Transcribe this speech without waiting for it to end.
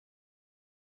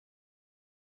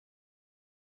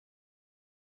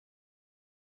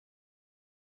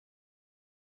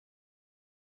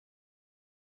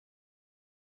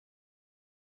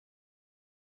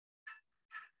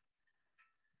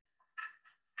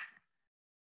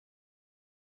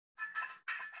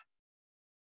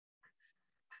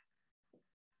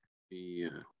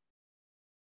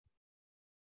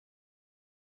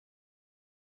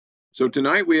So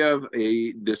tonight we have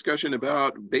a discussion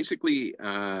about basically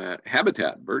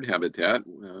habitat, bird habitat.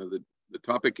 The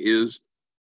topic is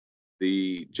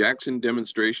the Jackson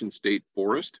Demonstration State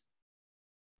Forest.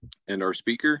 And our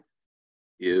speaker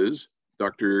is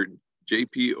Dr.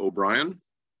 J.P. O'Brien.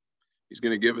 He's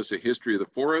going to give us a history of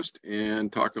the forest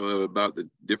and talk about the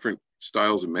different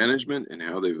styles of management and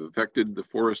how they've affected the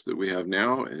forest that we have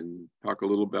now, and talk a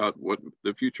little about what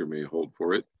the future may hold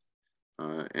for it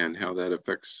and how that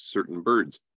affects certain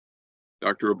birds.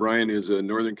 Dr. O'Brien is a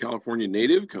Northern California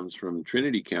native, comes from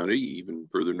Trinity County, even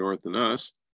further north than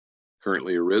us,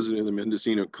 currently a resident of the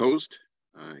Mendocino Coast.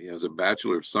 He has a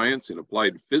Bachelor of Science in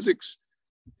Applied Physics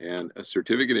and a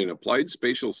certificate in Applied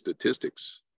Spatial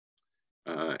Statistics.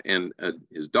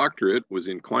 His doctorate was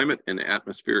in Climate and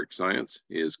Atmospheric Science.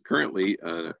 He is currently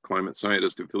a climate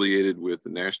scientist affiliated with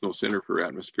the National Center for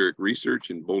Atmospheric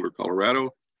Research in Boulder, Colorado,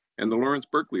 and the Lawrence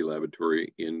Berkeley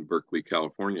Laboratory in Berkeley,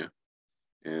 California,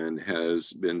 and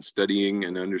has been studying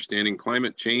and understanding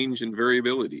climate change and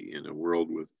variability in a world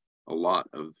with a lot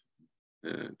of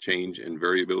change and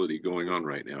variability going on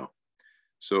right now.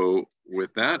 So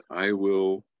with that, I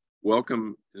will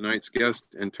welcome tonight's guest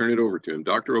and turn it over to him.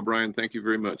 Dr. O'Brien, thank you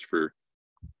very much for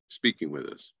speaking with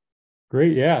us.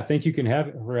 Great. Yeah. Thank you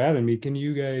for having me. Can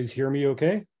you guys hear me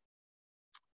okay?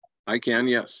 I can,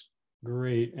 yes.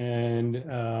 Great. And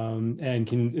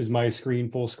is my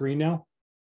screen full screen now?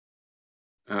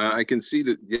 I can see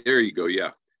that. There you go.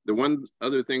 Yeah. The one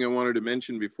other thing I wanted to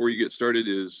mention before you get started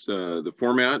is the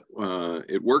format.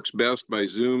 It works best by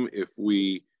Zoom if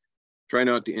we try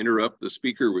not to interrupt the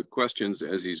speaker with questions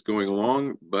as he's going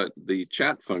along, but the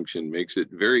chat function makes it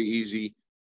very easy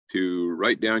to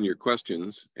write down your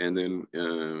questions. And then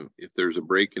if there's a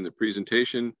break in the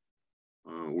presentation,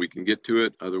 we can get to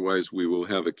it. Otherwise, we will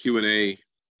have a Q&A,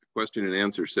 question and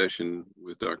answer session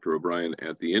with Dr. O'Brien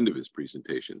at the end of his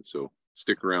presentation. So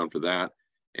stick around for that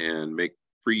and make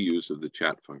free use of the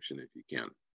chat function if you can.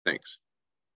 Thanks.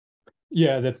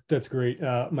 Yeah, that's great.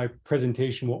 My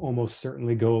presentation will almost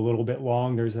certainly go a little bit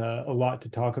long. There's a lot to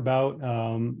talk about,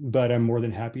 but I'm more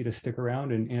than happy to stick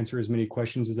around and answer as many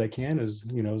questions as I can, as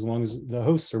long as the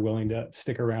hosts are willing to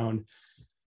stick around.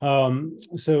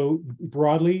 So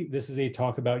broadly, this is a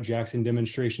talk about Jackson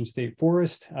Demonstration State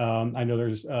Forest. I know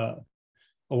there's a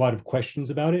lot of questions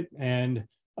about it, and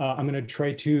I'm going to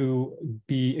try to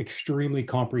be extremely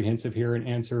comprehensive here and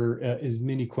answer as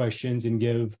many questions and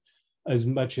give as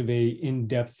much of a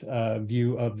in-depth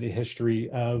view of the history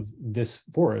of this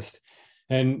forest.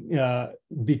 And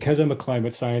because I'm a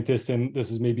climate scientist, and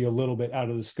this is maybe a little bit out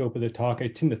of the scope of the talk, I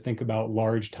tend to think about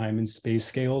large time and space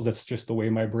scales. That's just the way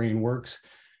my brain works.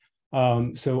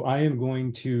 So I am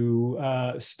going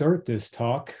to start this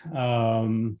talk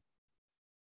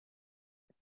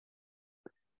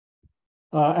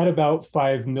at about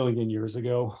 5 million years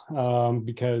ago,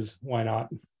 because why not?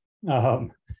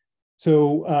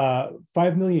 So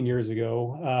 5 million years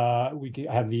ago, we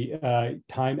have the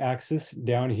time axis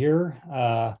down here.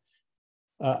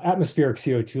 Atmospheric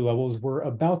CO2 levels were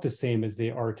about the same as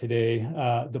they are today.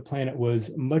 The planet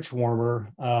was much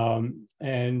warmer,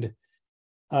 and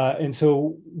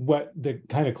so what the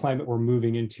kind of climate we're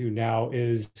moving into now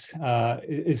is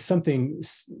something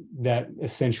that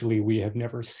essentially we have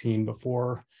never seen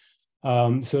before.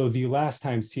 So the last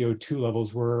time CO2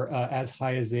 levels were as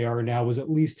high as they are now was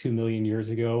at least 2 million years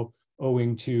ago,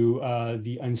 owing to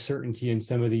the uncertainty in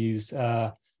some of these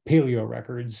paleo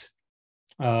records.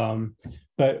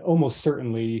 But almost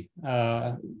certainly,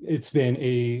 it's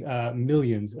been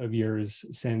millions of years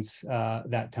since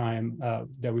that time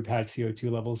that we've had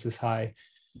CO2 levels this high.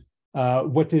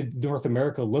 What did North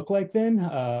America look like then?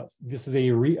 This is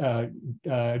a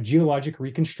geologic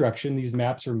reconstruction. These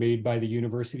maps are made by the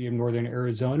University of Northern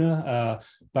Arizona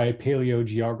by a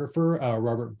paleogeographer,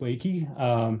 Robert Blakey.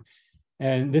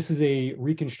 And this is a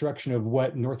reconstruction of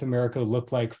what North America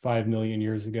looked like 5 million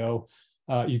years ago.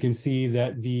 You can see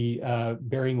that the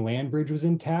Bering Land Bridge was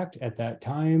intact at that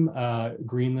time.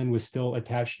 Greenland was still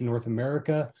attached to North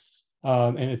America.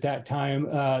 And at that time,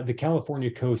 the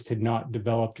California coast had not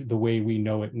developed the way we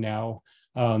know it now.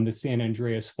 The San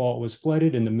Andreas Fault was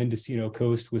flooded and the Mendocino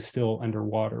coast was still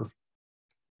underwater.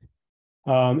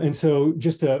 And so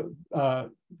just to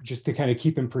kind of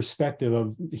keep in perspective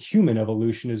of the human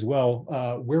evolution as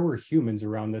well, where were humans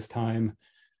around this time?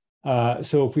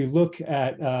 So if we look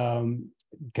at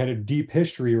kind of deep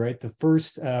history, right, the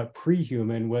first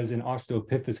pre-human was an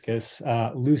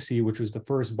Australopithecus lucy, which was the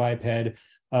first biped at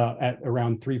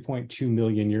around 3.2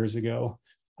 million years ago.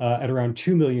 At around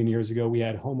 2 million years ago, we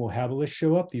had Homo habilis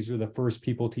show up. These were the first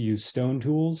people to use stone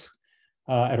tools.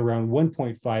 At around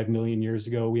 1.5 million years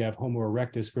ago, we have Homo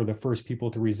erectus, were the first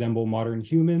people to resemble modern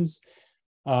humans.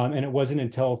 And it wasn't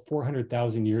until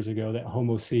 400,000 years ago that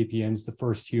Homo sapiens, the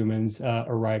first humans,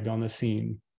 arrived on the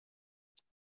scene.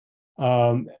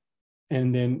 And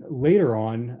then later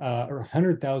on, or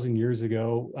 100,000 years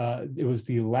ago, it was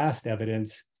the last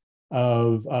evidence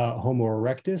of Homo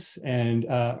erectus, and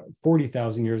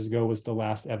 40,000 years ago was the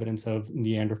last evidence of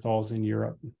Neanderthals in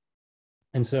Europe.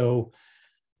 And so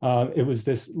it was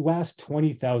this last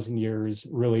 20,000 years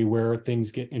really where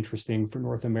things get interesting for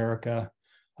North America.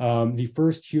 The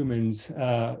first humans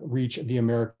reach the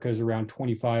Americas around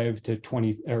 25 to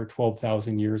 20 or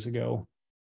 12,000 years ago.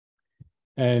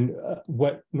 And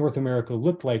what North America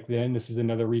looked like then, this is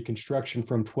another reconstruction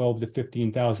from 12 to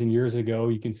 15,000 years ago.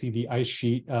 You can see the ice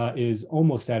sheet is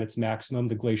almost at its maximum.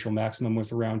 The glacial maximum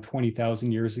was around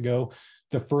 20,000 years ago.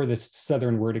 The furthest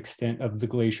southernward extent of the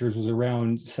glaciers was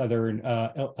around southern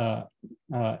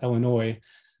Illinois.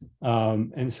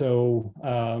 And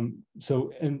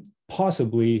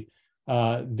possibly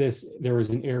there was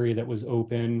an area that was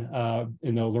open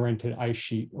in the Laurentid ice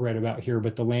sheet right about here,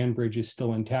 but the land bridge is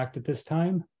still intact at this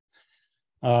time.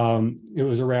 It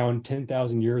was around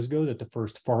 10,000 years ago that the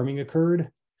first farming occurred.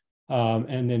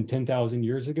 And then 10,000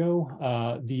 years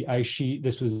ago, the ice sheet,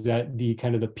 this was at the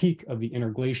kind of the peak of the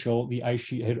interglacial, the ice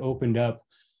sheet had opened up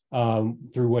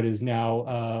through what is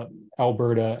now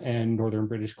Alberta and northern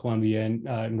British Columbia and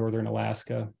northern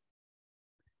Alaska.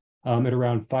 At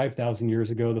around 5,000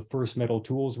 years ago, the first metal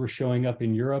tools were showing up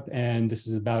in Europe, and this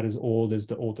is about as old as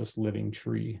the oldest living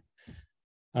tree.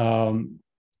 And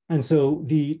so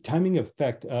the timing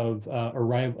effect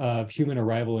of human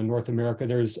arrival in North America,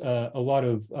 there's a lot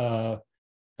of,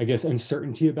 I guess,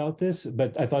 uncertainty about this,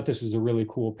 but I thought this was a really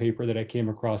cool paper that I came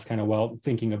across kind of while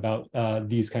thinking about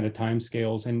these kind of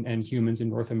timescales and humans in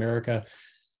North America,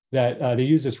 that they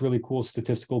use this really cool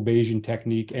statistical Bayesian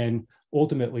technique. And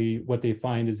ultimately, what they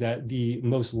find is that the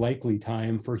most likely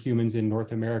time for humans in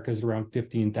North America is around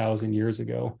 15,000 years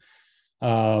ago.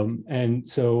 And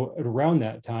so around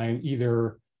that time,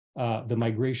 either the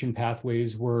migration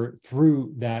pathways were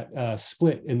through that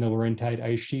split in the Laurentide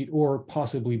ice sheet, or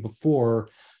possibly before,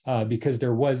 because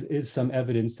there is some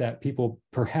evidence that people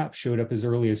perhaps showed up as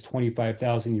early as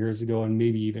 25,000 years ago and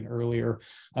maybe even earlier.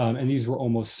 And these were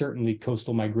almost certainly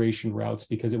coastal migration routes,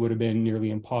 because it would have been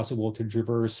nearly impossible to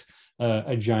traverse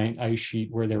a giant ice sheet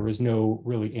where there was no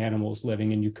really animals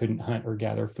living and you couldn't hunt or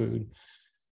gather food.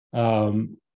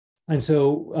 And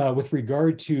so with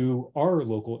regard to our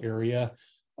local area,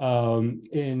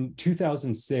 in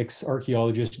 2006,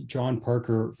 archaeologist John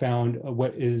Parker found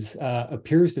what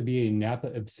appears to be a Napa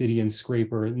obsidian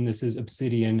scraper, and this is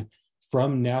obsidian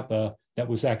from Napa that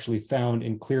was actually found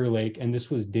in Clear Lake, and this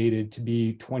was dated to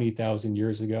be 20,000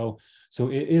 years ago. So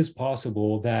it is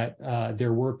possible that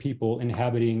there were people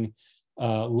inhabiting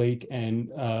Lake and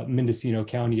Mendocino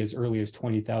County as early as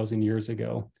 20,000 years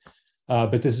ago.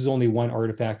 But this is only one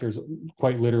artifact. There's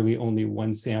quite literally only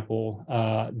one sample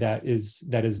that is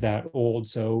that old.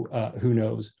 So who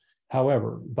knows?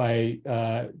 However, by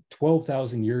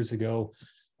 12,000 years ago,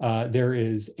 there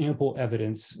is ample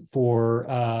evidence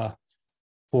for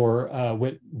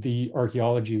what the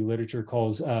archaeology literature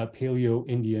calls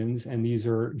Paleo-Indians, and these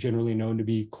are generally known to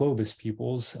be Clovis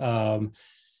peoples.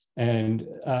 And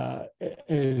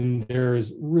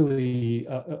there's really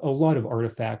a lot of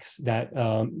artifacts that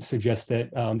suggest that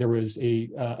there was a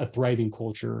thriving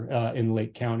culture in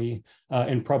Lake County,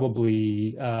 and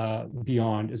probably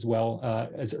beyond as well,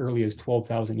 as early as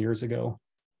 12,000 years ago.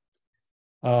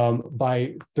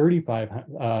 By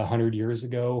 3,500 years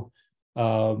ago,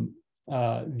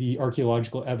 the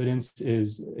archaeological evidence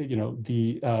is,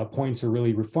 the points are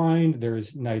really refined.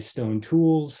 There's nice stone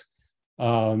tools.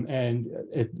 And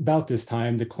at about this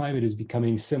time, the climate is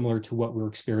becoming similar to what we're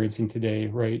experiencing today,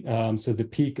 right? So the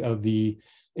peak of the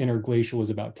interglacial was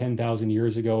about 10,000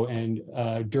 years ago. And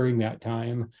during that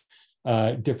time,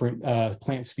 different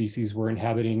plant species were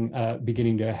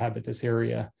beginning to inhabit this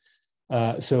area.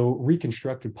 So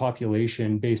reconstructed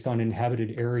population based on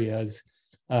inhabited areas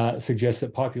suggests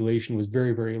that population was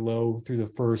very, very low through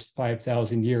the first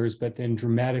 5,000 years, but then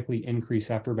dramatically increased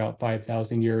after about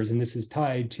 5,000 years. And this is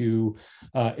tied to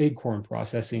acorn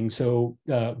processing. So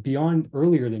beyond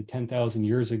earlier than 10,000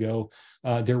 years ago,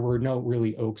 there were no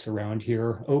really oaks around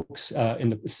here. Oaks in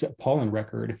the pollen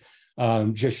record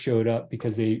just showed up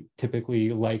because they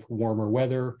typically like warmer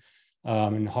weather.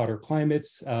 In hotter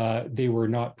climates, they were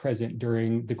not present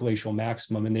during the glacial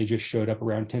maximum, and they just showed up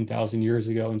around 10,000 years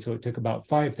ago. And so it took about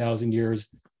 5,000 years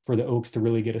for the oaks to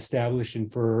really get established,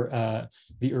 and for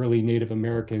the early Native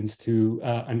Americans to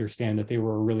understand that they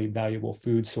were a really valuable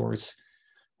food source.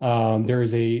 There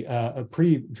is a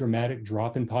pretty dramatic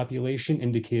drop in population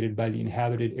indicated by the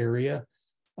inhabited area,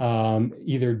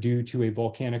 either due to a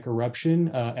volcanic eruption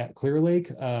at Clear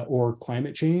Lake or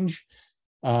climate change.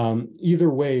 Either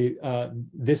way,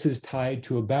 this is tied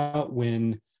to about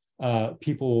when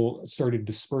people started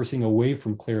dispersing away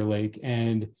from Clear Lake,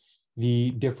 and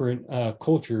the different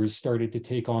cultures started to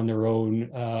take on their own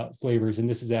flavors. And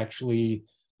this is actually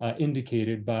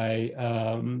indicated by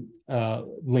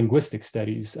linguistic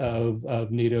studies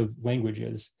of native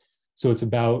languages. So it's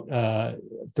about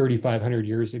 3,500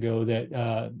 years ago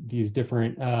that these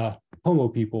different Pomo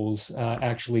peoples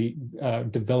actually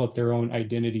developed their own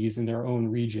identities in their own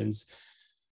regions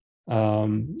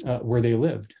where they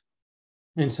lived.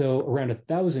 And so around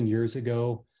 1,000 years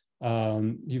ago,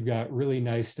 you've got really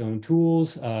nice stone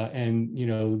tools, and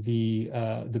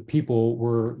the people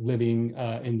were living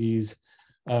in these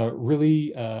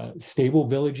really stable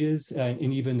villages, and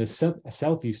even the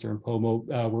southeastern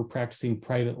Pomo were practicing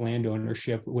private land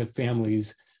ownership with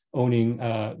families owning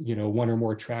one or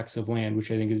more tracts of land, which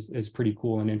I think is pretty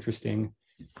cool and interesting.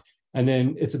 And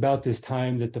then it's about this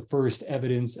time that the first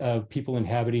evidence of people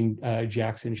inhabiting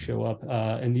Jackson show up,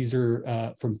 and these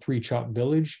are from Three Chop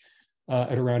Village.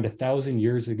 At around 1,000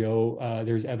 years ago,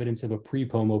 there's evidence of a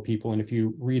pre-Pomo people. And if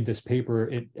you read this paper,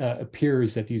 it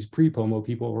appears that these pre-Pomo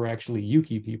people were actually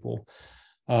Yuki people.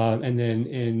 And then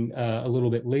in a little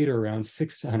bit later, around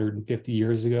 650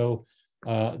 years ago,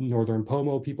 Northern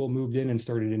Pomo people moved in and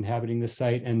started inhabiting the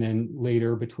site. And then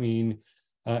later, between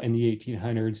in the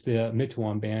 1800s, the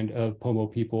Mituan band of Pomo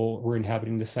people were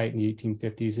inhabiting the site in the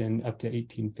 1850s and up to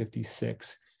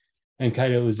 1856. And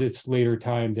kind of it was this later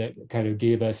time that kind of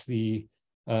gave us the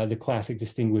classic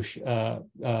distinguished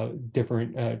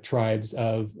different tribes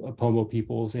of Pomo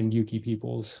peoples and Yuki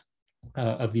peoples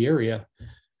of the area.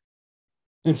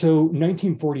 And so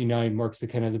 1949 marks the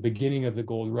kind of the beginning of the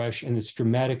gold rush and this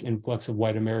dramatic influx of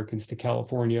white Americans to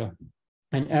California.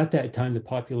 And at that time, the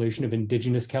population of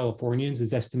indigenous Californians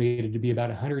is estimated to be about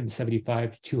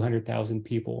 175 to 200,000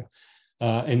 people.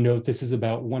 And note, this is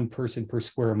about one person per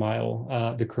square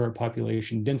mile. The current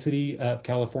population density of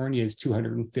California is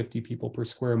 250 people per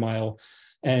square mile.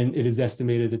 And it is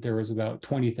estimated that there is about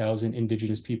 20,000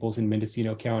 indigenous peoples in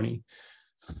Mendocino County.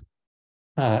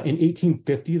 In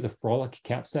 1850, the Frolic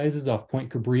capsizes off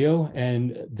Point Cabrillo,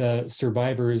 and the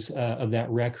survivors of that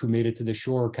wreck who made it to the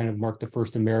shore kind of marked the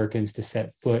first Americans to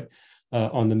set foot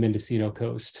on the Mendocino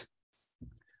coast.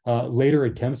 Later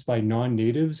attempts by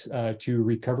non-natives to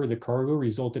recover the cargo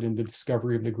resulted in the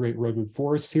discovery of the Great Redwood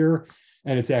Forests here.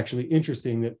 And it's actually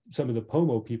interesting that some of the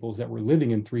Pomo peoples that were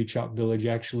living in Three Chop Village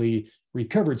actually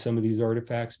recovered some of these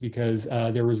artifacts because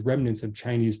there was remnants of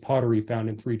Chinese pottery found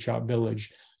in Three Chop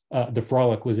Village. The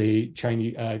Frolic was a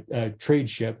Chinese trade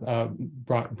ship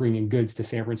bringing goods to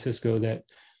San Francisco that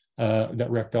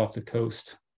wrecked off the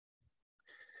coast.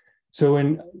 So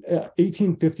in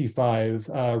 1855,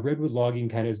 redwood logging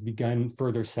kind of has begun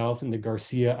further south in the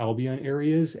Garcia Albion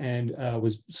areas and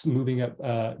was moving up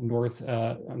north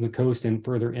on the coast and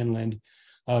further inland.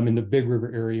 And the Big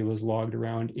River area was logged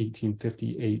around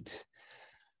 1858.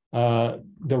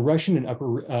 The Russian and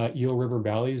Upper Eel River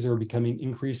valleys are becoming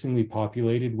increasingly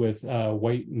populated with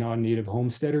white non-native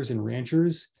homesteaders and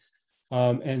ranchers.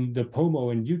 And the Pomo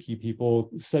and Yuki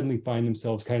people suddenly find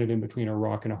themselves kind of in between a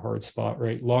rock and a hard spot,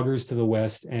 right? Loggers to the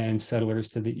west and settlers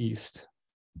to the east.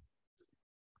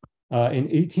 In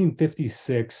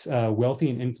 1856, wealthy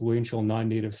and influential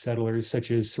non-native settlers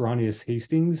such as Serranius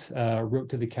Hastings wrote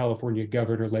to the California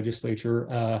governor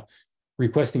legislature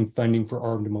requesting funding for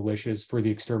armed militias for the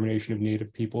extermination of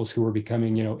native peoples who were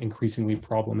becoming, increasingly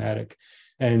problematic.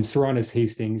 And Serranius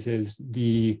Hastings is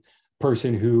the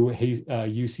person who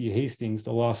UC Hastings,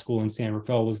 the law school in San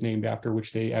Rafael, was named after,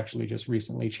 which they actually just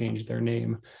recently changed their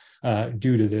name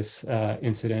due to this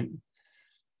incident.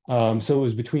 So it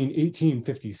was between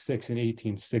 1856 and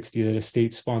 1860 that a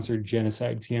state-sponsored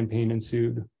genocide campaign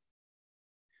ensued.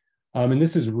 And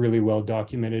this is really well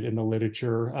documented in the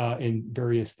literature in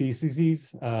various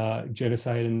theses,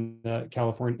 genocide in the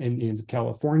Indians of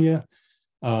California,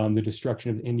 the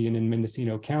destruction of the Indian in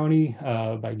Mendocino County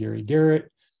by Gary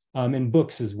Garrett, and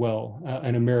books as well,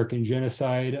 An American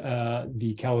Genocide,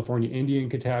 the California Indian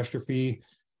Catastrophe,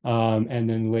 and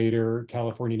then later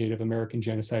California Native American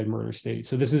Genocide Murder State.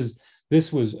 So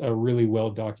this was a really well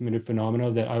documented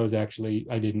phenomenon that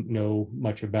I didn't know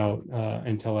much about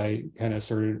until I kind of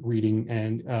started reading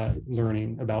and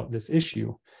learning about this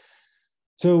issue.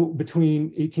 So between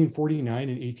 1849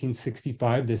 and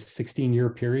 1865, this 16-year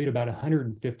period, about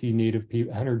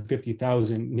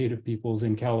 150,000 native peoples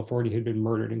in California had been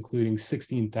murdered, including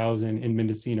 16,000 in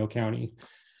Mendocino County.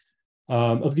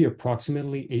 Of the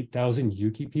approximately 8,000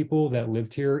 Yuki people that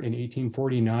lived here in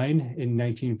 1849, in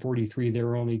 1943, there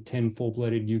were only 10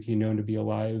 full-blooded Yuki known to be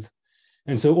alive.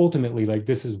 And so ultimately, like,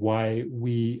 this is why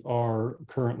we are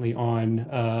currently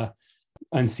on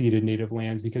unceded native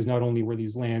lands, because not only were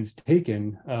these lands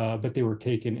taken, but they were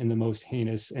taken in the most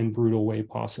heinous and brutal way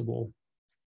possible.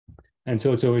 And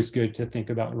so it's always good to think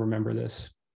about and remember this.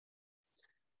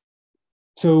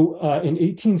 So in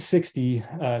 1860,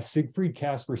 Siegfried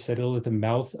Casper settled at the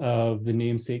mouth of the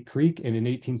namesake creek, and in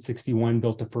 1861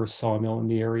 built the first sawmill in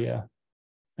the area.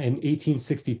 In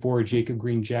 1864, Jacob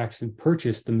Green Jackson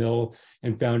purchased the mill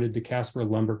and founded the Casper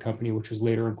Lumber Company, which was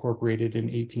later incorporated in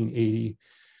 1880.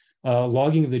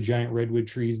 Logging of the giant redwood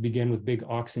trees began with big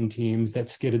oxen teams that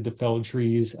skidded the felled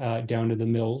trees down to the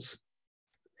mills.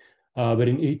 But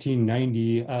in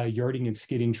 1890, yarding and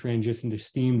skidding transitioned to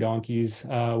steam donkeys,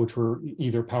 which were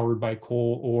either powered by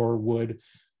coal or wood,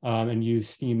 and used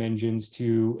steam engines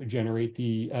to generate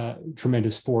the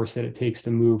tremendous force that it takes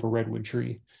to move a redwood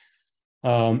tree.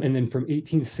 And then from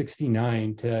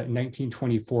 1869 to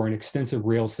 1924, an extensive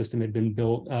rail system had been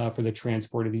built for the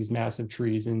transport of these massive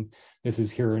trees. And this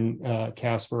is here in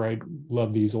Casper. I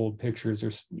love these old pictures.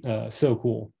 They're so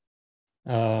cool.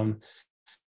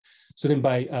 So then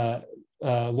by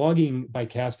logging by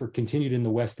Casper continued in the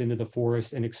west end of the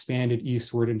forest and expanded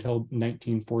eastward until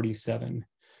 1947.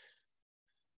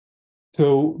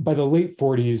 So by the late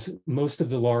 40s, most of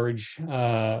the large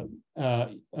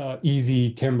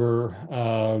easy timber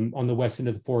on the west end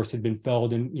of the forest had been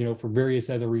felled, and for various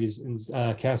other reasons,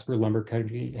 Casper Lumber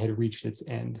Company had reached its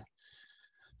end.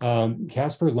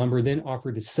 Casper Lumber then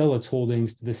offered to sell its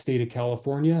holdings to the state of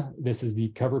California. This is the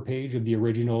cover page of the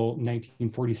original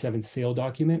 1947 sale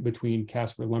document between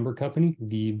Casper Lumber Company,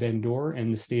 the vendor,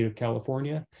 and the state of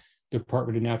California,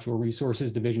 Department of Natural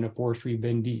Resources, Division of Forestry,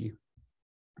 Vendee.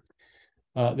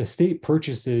 The state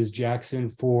purchases Jackson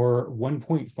for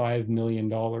 $1.5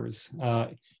 million.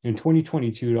 In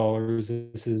 2022 dollars,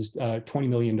 this is $20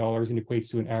 million and equates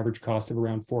to an average cost of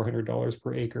around $400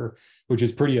 per acre, which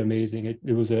is pretty amazing.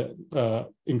 It was a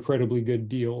incredibly good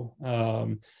deal.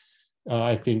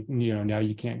 I think now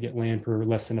you can't get land for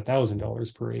less than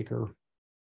 $1,000 per acre.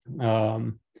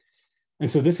 And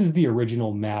so this is the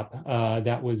original map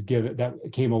that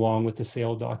came along with the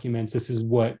sale documents. This is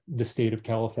what the state of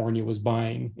California was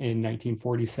buying in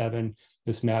 1947.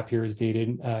 This map here is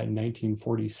dated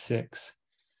 1946.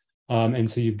 And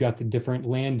so you've got the different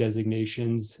land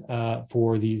designations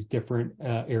for these different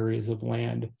areas of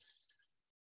land.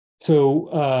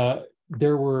 So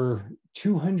there were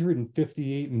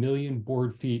 258 million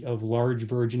board feet of large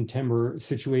virgin timber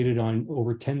situated on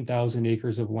over 10,000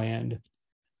 acres of land.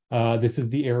 This is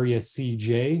the area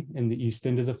CJ in the east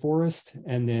end of the forest,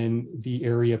 and then the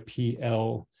area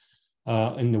PL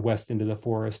in the west end of the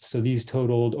forest. So these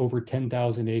totaled over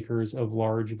 10,000 acres of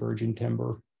large virgin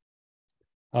timber.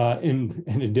 In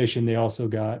addition, they also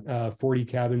got 40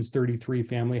 cabins, 33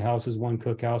 family houses, 1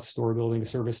 cookhouse, store building, a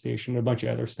service station, a bunch of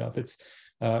other stuff. It's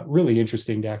really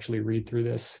interesting to actually read through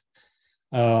this.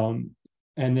 And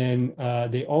then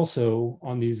they also,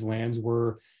 on these lands,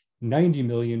 were 90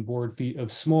 million board feet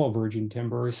of small virgin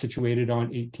timber situated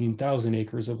on 18,000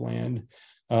 acres of land,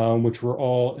 which were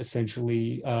all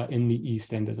essentially in the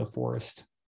east end of the forest.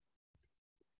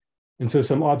 And so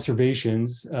some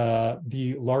observations,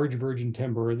 the large virgin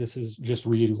timber, this is just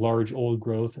read large old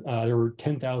growth. There were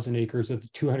 10,000 acres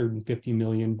of 250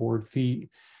 million board feet.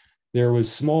 There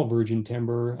was small virgin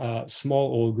timber,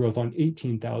 small old growth on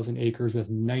 18,000 acres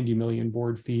with 90 million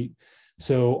board feet.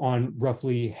 So on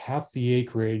roughly half the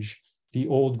acreage, the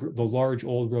large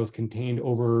old growth contained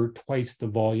over twice the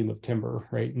volume of timber,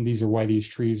 right? And these are why these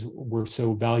trees were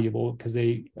so valuable, because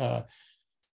they have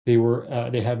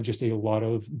just a lot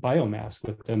of biomass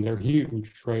with them. They're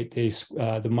huge, right?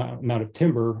 The amount of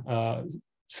timber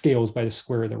scales by the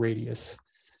square of the radius.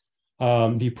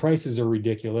 The prices are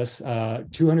ridiculous.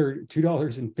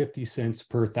 $2.50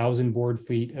 per 1,000 board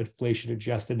feet, inflation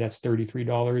adjusted. That's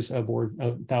 $33 a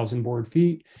 1,000 board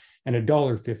feet, and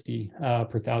 $1.50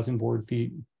 per 1,000 board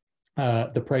feet.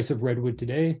 The price of redwood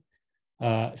today,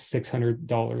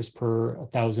 $600 per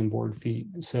 1,000 board feet.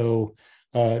 So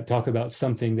talk about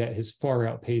something that has far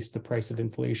outpaced the price of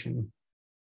inflation.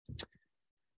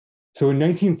 So in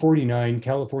 1949,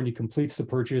 California completes the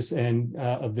purchase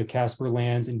of the Casper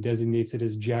lands and designates it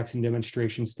as Jackson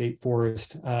Demonstration State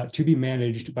Forest to be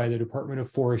managed by the Department of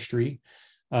Forestry,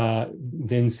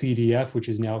 then CDF, which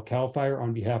is now CalFire,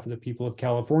 on behalf of the people of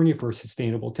California for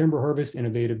sustainable timber harvest,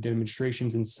 innovative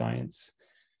demonstrations, and science.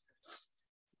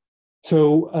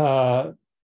 So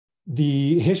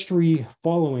The history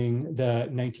following the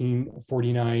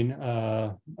 1949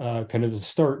 kind of the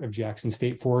start of Jackson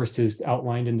State Forest is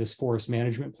outlined in this forest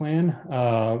management plan,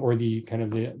 or the kind of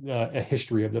the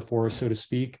history of the forest, so to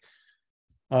speak.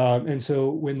 And so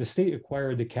when the state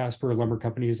acquired the Casper Lumber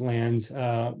Company's lands,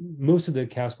 most of the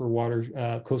Casper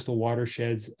coastal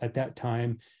watersheds at that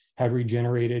time had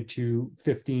regenerated to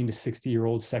 15 to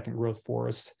 60-year-old second growth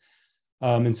forests.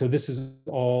 And so this is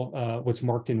all what's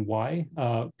marked in Y,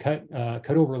 cut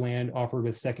over land offered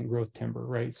with second growth timber,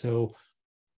 right? So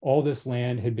all this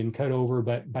land had been cut over,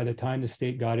 but by the time the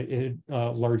state got it, it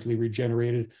had largely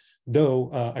regenerated.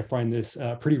 Though I find this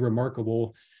pretty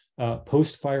remarkable.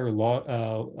 Post-logging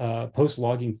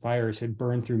fires had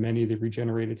burned through many of the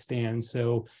regenerated stands.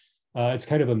 So it's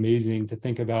kind of amazing to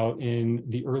think about in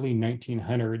the early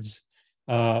 1900s,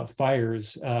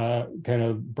 fires kind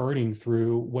of burning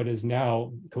through what is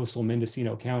now coastal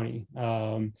Mendocino County,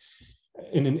 at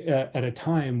a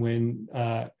time when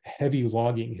heavy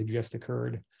logging had just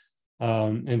occurred.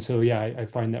 And so, yeah, I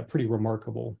find that pretty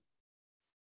remarkable.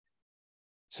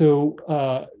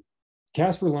 So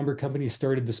Casper Lumber Company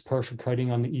started this partial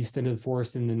cutting on the east end of the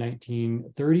forest in the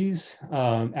 1930s.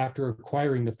 After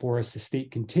acquiring the forest, the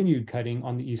state continued cutting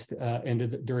on the east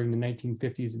end during the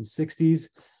 1950s and 60s.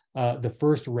 The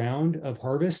first round of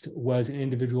harvest was an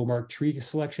individual marked tree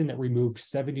selection that removed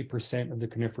 70% of the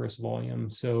coniferous volume.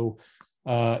 So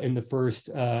in the first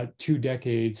 2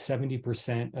 decades,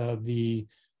 70% of the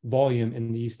volume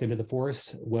in the east end of the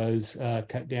forest was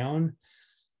cut down.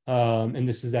 And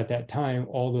this is at that time,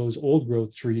 all those old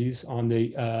growth trees on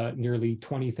the nearly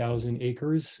 20,000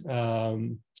 acres that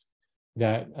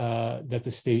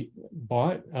the state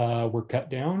bought were cut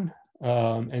down.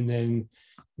 And then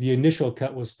the initial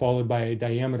cut was followed by a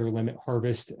diameter limit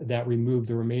harvest that removed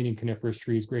the remaining coniferous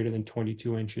trees greater than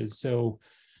 22 inches. So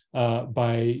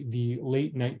by the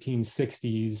late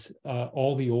 1960s,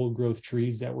 all the old growth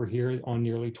trees that were here on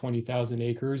nearly 20,000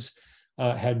 acres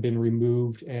had been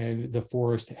removed, and the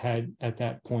forest had at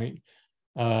that point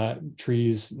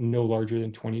trees no larger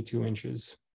than 22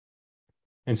 inches.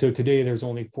 And so today there's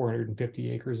only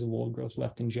 450 acres of old growth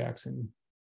left in Jackson.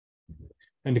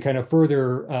 And to kind of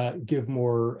further give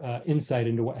more insight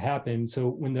into what happened, so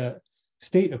when the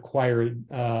state acquired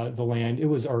the land, it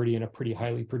was already in a pretty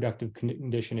highly productive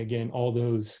condition. Again, all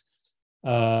those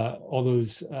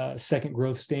second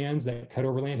growth stands that cut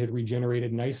over land had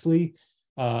regenerated nicely.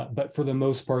 But for the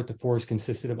most part, the forest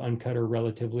consisted of uncut or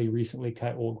relatively recently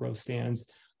cut old growth stands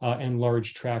and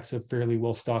large tracts of fairly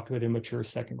well stocked but immature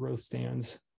second growth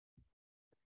stands.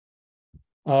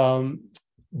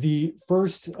 The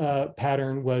first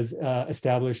pattern was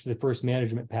established, the first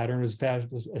management pattern was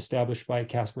established by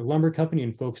Casper Lumber Company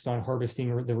and focused on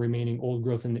harvesting the remaining old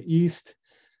growth in the east.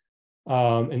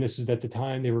 And this was at the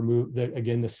time they removed, the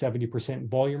 70%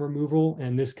 volume removal.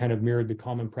 And this kind of mirrored the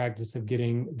common practice of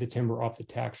getting the timber off the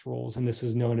tax rolls. And this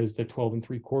is known as the 12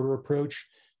 3/4 approach.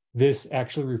 This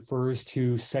actually refers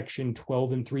to section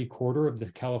 12 3/4 of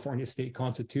the California state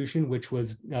constitution, which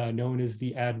was known as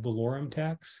the ad valorem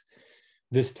tax.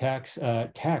 This tax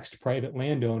taxed private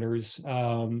landowners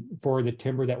for the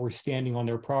timber that were standing on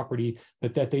their property,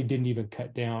 but that they didn't even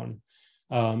cut down.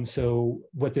 So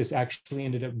what this actually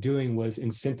ended up doing was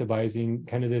incentivizing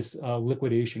kind of this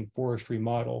liquidation forestry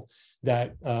model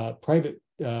that private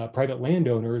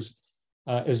landowners,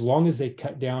 as long as they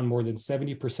cut down more than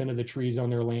 70% of the trees on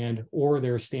their land or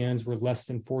their stands were less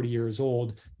than 40 years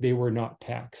old, they were not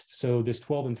taxed. So this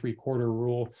 12 3/4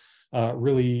 rule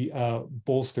really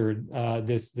bolstered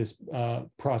this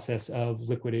process of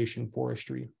liquidation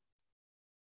forestry.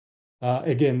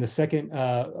 Again, the second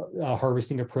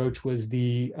harvesting approach was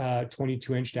the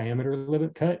 22-inch diameter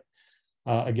limit cut.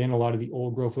 Again, a lot of the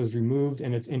old growth was removed,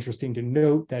 and it's interesting to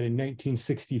note that in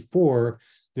 1964,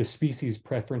 the species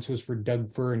preference was for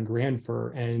Doug fir and grand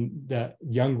fir, and the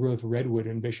young growth redwood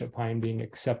and bishop pine being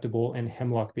acceptable and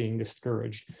hemlock being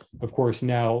discouraged. Of course,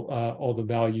 now all the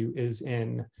value is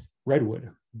in redwood.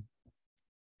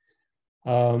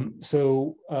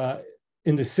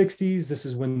 In the 60s, this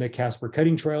is when the Casper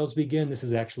cutting trials begin. This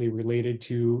is actually related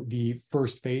to the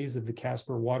first phase of the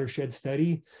Casper watershed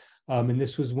study. And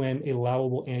this was when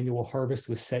allowable annual harvest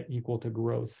was set equal to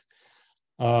growth.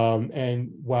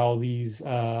 And while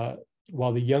the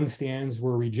young stands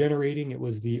were regenerating, it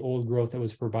was the old growth that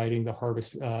was providing the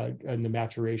harvest and the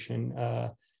maturation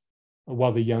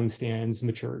while the young stands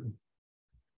matured.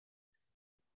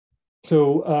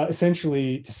 So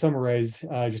essentially, to summarize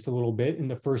just a little bit, in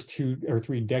the first 2 or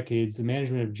 3 decades, the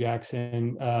management of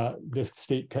Jackson, the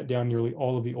state cut down nearly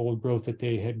all of the old growth that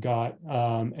they had got.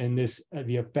 And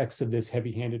the effects of this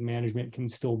heavy-handed management can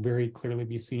still very clearly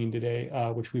be seen today,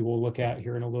 which we will look at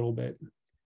here in a little bit.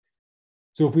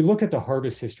 So if we look at the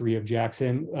harvest history of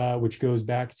Jackson, which goes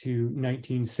back to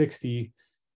 1960,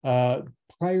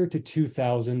 prior to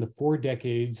 2000, the 4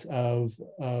 decades of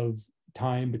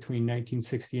time between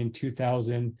 1960 and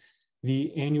 2000,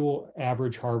 the annual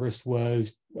average harvest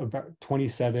was about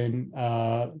 27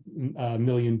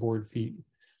 million board feet.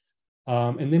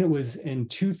 And then it was in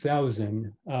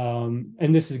 2000,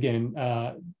 and this is again,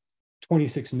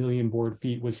 26 million board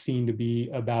feet was seen to be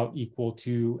about equal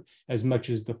to as much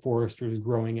as the forest was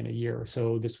growing in a year.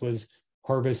 So this was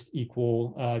harvest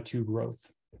equal to growth.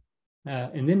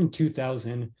 And then in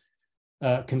 2000,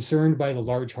 concerned by the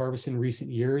large harvest in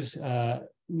recent years,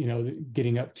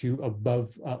 getting up to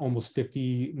above almost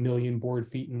 50 million board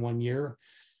feet in 1 year.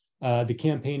 The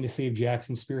campaign to save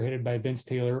Jackson, spearheaded by Vince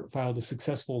Taylor, filed a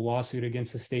successful lawsuit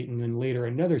against the state, and then later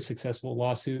another successful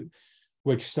lawsuit,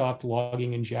 which stopped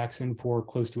logging in Jackson for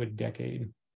close to a decade.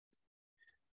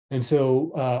 And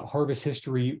so harvest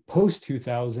history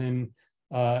post-2000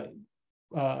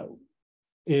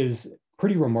 is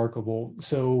pretty remarkable.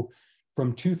 So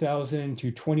from 2000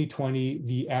 to 2020,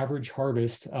 the average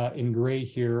harvest in gray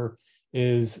here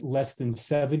is less than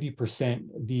 70%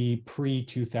 the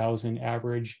pre-2000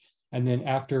 average. And then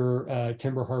after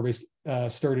timber harvest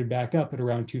started back up at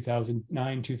around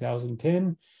 2009,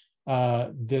 2010,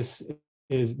 this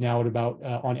is now at about,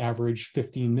 on average,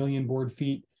 15 million board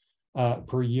feet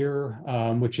per year,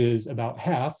 which is about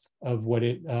half of what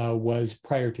it was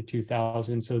prior to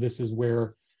 2000. So this is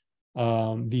where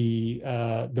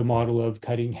the model of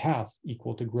cutting half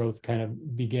equal to growth kind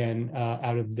of began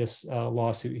out of this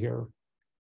lawsuit here.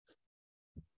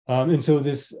 And so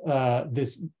this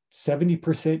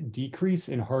 70% decrease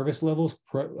in harvest levels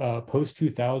post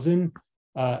 2000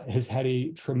 has had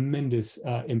a tremendous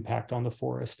impact on the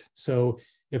forest. So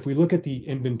if we look at the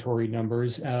inventory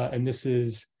numbers, and this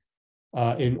is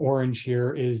in orange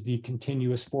here is the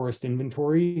continuous forest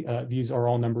inventory. These are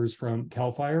all numbers from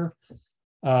CalFire.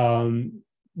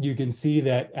 You can see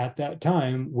that at that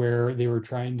time where they were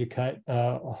trying to cut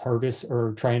harvest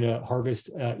or trying to harvest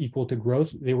equal to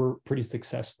growth, they were pretty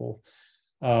successful.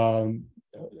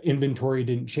 Inventory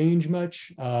didn't change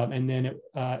much. And then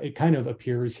it kind of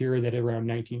appears here that around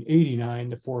 1989,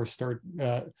 the forest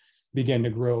began to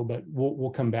grow, but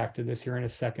we'll come back to this here in a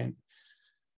second.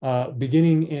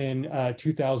 Beginning in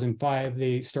 2005,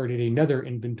 they started another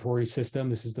inventory system.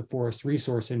 This is the Forest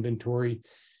Resource Inventory.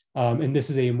 And this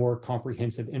is a more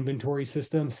comprehensive inventory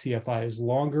system. CFI is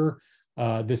longer.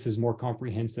 This is more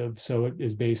comprehensive. So it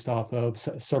is based off of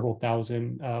several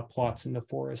thousand plots in the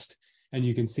forest. And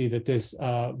you can see that this,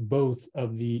 both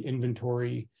of the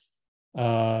inventory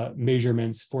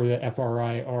measurements for the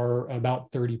FRI are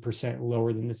about 30%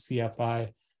 lower than the CFI.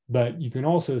 But you can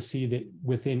also see that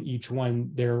within each one,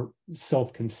 they're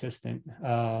self-consistent,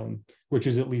 which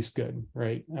is at least good,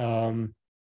 right?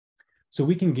 So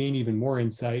we can gain even more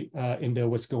insight into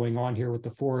what's going on here with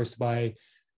the forest by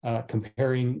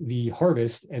comparing the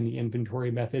harvest and the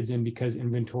inventory methods. And because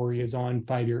inventory is on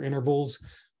 5-year intervals,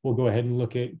 we'll go ahead and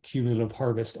look at cumulative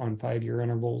harvest on 5-year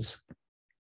intervals.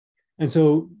 And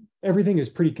so everything is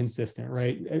pretty consistent,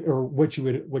 right? Or what you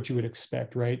would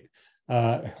expect, right?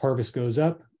 Harvest goes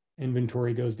up,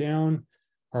 inventory goes down,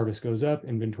 harvest goes up,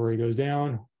 inventory goes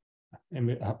down,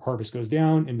 and harvest goes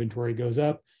down, inventory goes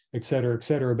up, et cetera, et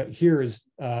cetera. But here is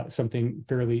something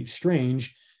fairly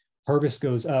strange. Harvest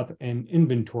goes up and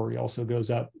inventory also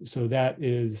goes up. So that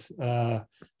is,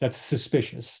 that's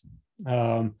suspicious.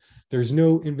 There's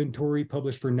no inventory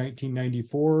published for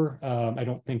 1994. I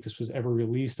don't think this was ever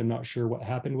released. I'm not sure what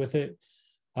happened with it.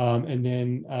 And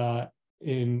then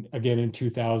in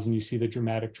 2000, you see the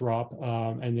dramatic drop,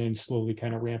 and then slowly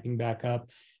kind of ramping back up.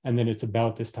 And then it's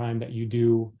about this time that you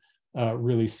do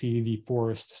really see the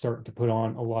forest start to put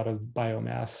on a lot of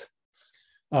biomass.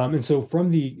 And so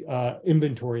from the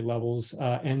inventory levels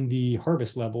and the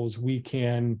harvest levels, we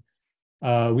can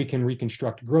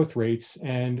reconstruct growth rates.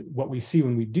 And what we see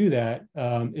when we do that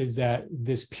is that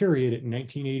this period at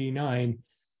 1989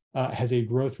 has a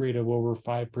growth rate of over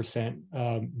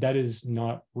 5%. That is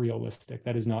not realistic.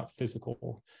 That is not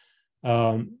physical.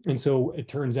 And so it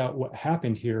turns out what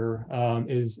happened here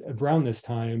is around this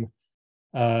time,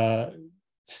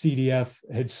 CDF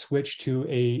had switched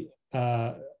to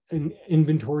an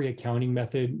inventory accounting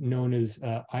method known as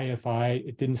IFI.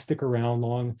 It didn't stick around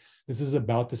long. This is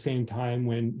about the same time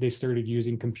when they started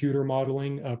using computer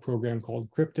modeling, a program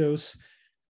called Cryptos.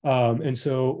 And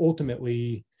so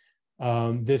ultimately,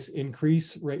 this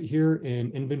increase right here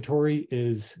in inventory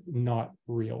is not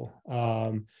real.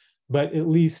 But at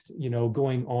least,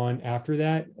 going on after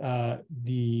that,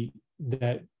 the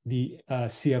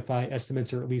CFI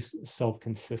estimates are at least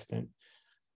self-consistent.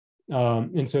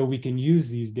 And so we can use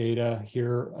these data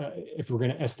here if we're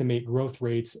going to estimate growth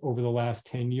rates over the last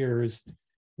 10 years,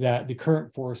 that the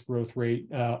current forest growth rate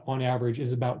on average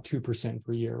is about 2%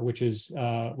 per year, which is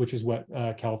what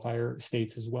CalFire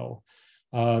states as well.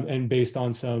 And based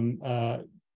on some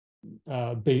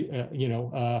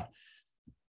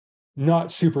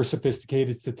not super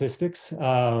sophisticated statistics,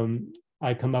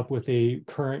 I come up with a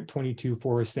current 22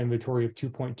 forest inventory of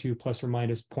 2.2 plus or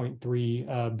minus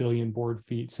 0.3 billion board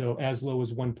feet. So as low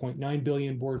as 1.9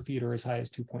 billion board feet or as high as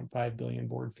 2.5 billion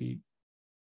board feet.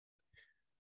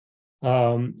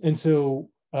 And so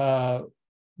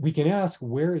we can ask,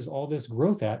 where is all this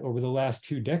growth at over the last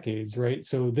 2 decades, right?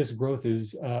 So this growth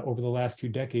is over the last 2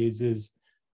 decades is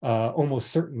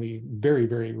almost certainly very,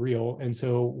 very real. And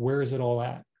so where is it all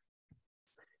at?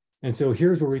 And so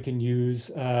here's where we can use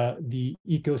the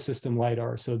ecosystem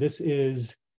LiDAR. So this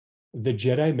is the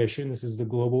JEDI mission. This is the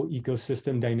Global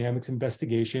Ecosystem Dynamics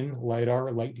Investigation,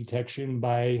 LiDAR, light detection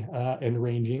by and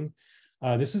ranging.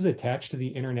 This was attached to the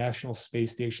International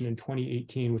Space Station in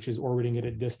 2018, which is orbiting at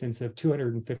a distance of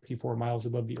 254 miles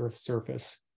above the Earth's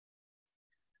surface.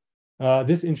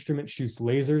 This instrument shoots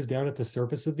lasers down at the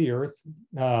surface of the Earth,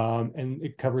 and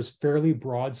it covers fairly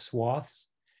broad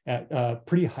swaths at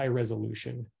pretty high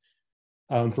resolution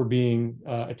for being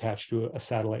attached to a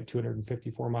satellite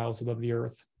 254 miles above the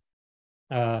Earth.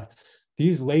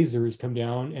 These lasers come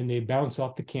down and they bounce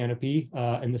off the canopy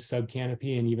and the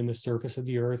subcanopy and even the surface of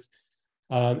the Earth.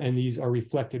 And these are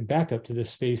reflected back up to the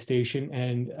space station,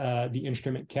 and the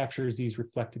instrument captures these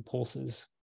reflected pulses.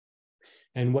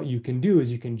 And what you can do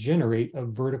is you can generate a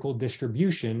vertical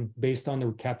distribution based on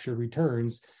the captured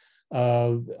returns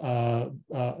of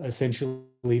essentially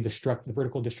the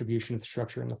vertical distribution of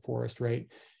structure in the forest, right?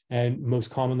 And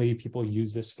most commonly, people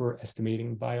use this for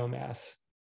estimating biomass.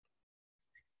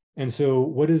 And so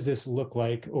what does this look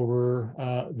like over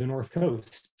the North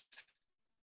Coast?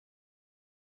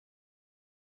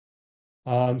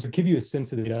 So to give you a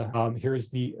sense of the data, here's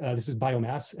this is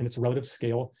biomass and it's a relative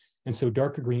scale. And so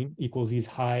darker green equals these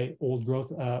high old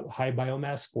growth, high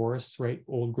biomass forests, right?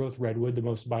 Old growth redwood, the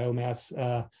most biomass,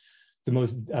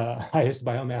 highest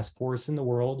biomass forests in the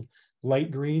world.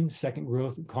 Light green, second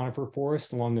growth conifer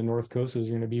forests along the North Coast. Those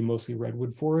are going to be mostly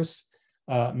redwood forests.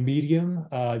 Medium,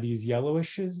 these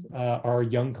yellowishes are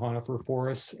young conifer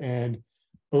forests, and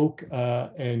oak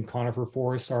and conifer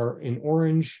forests are in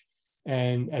orange.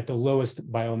 And at the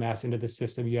lowest biomass end of the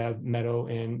system, you have meadow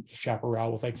and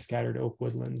chaparral with like scattered oak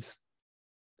woodlands.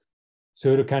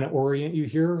 So to kind of orient you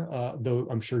here, though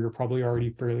I'm sure you're probably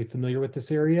already fairly familiar with this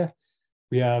area,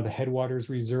 we have Headwaters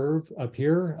Reserve up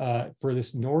here,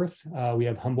 furthest north. We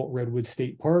have Humboldt Redwood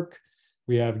State Park.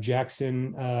 We have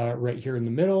Jackson right here in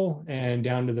the middle, and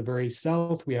down to the very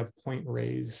south, we have Point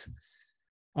Reyes.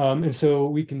 And so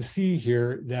we can see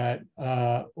here that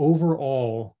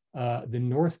overall, the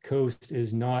North Coast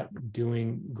is not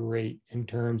doing great in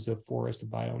terms of forest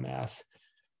biomass.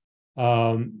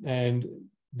 And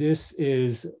this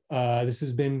is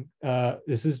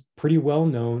pretty well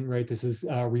known, right? This is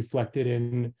reflected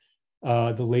in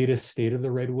the latest State of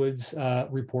the Redwoods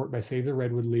report by Save the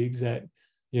Redwood Leagues, that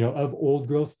of old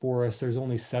growth forests, there's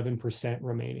only 7%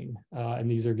 remaining. And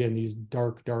these are, again, these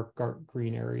dark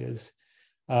green areas.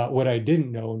 What I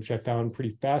didn't know, which I found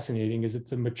pretty fascinating, is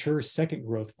it's a mature second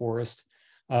growth forest.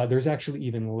 There's actually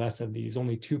even less of these,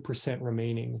 only 2%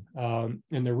 remaining. And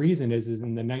the reason is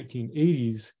in the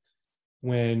 1980s,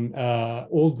 when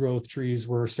old growth trees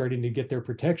were starting to get their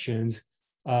protections,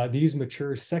 these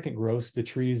mature second growths, the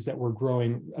trees that were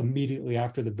growing immediately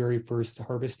after the very first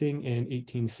harvesting in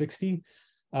 1860,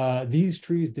 these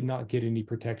trees did not get any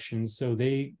protections, so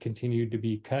they continued to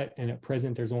be cut. And at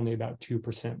present, there's only about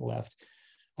 2% left,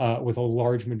 with a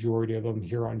large majority of them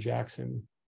here on Jackson.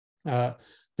 The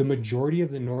majority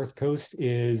of the North Coast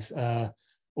is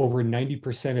over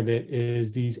 90% of it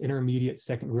is these intermediate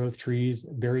second growth trees,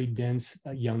 very dense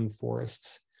young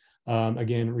forests.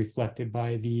 Again, reflected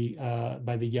by the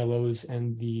yellows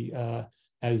and the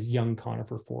as young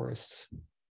conifer forests.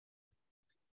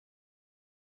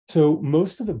 So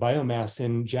most of the biomass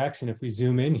in Jackson, if we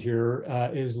zoom in here,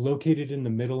 is located in the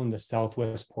middle and the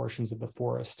southwest portions of the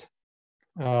forest.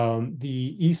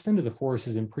 The east end of the forest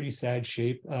is in pretty sad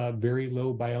shape, very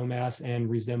low biomass, and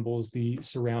resembles the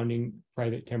surrounding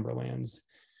private timberlands.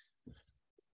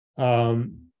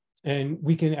 And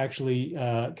we can actually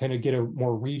kind of get a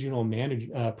more regional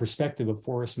perspective of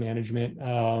forest management,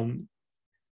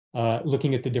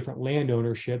 looking at the different land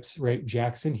ownerships, right?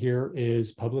 Jackson here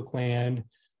is public land,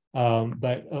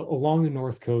 but along the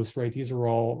North Coast, right, these are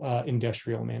all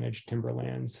industrial managed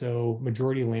timberlands. So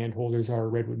majority landholders are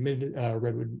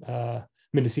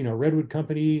Mendocino Redwood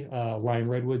Company, Lime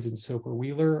Redwoods, and Soper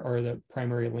Wheeler are the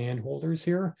primary landholders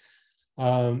here.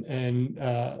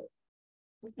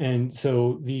 And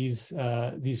so these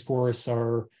forests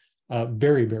are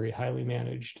very, very highly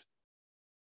managed.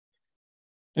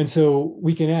 And so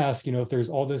we can ask, if there's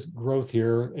all this growth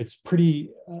here, it's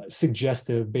pretty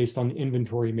suggestive based on the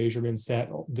inventory measurements that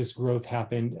this growth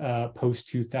happened post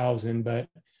 2000. But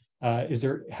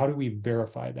how do we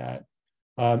verify that?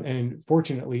 And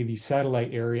fortunately, the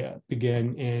satellite area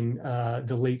began in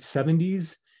the late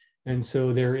 70s. And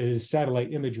so there is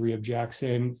satellite imagery of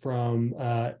Jackson from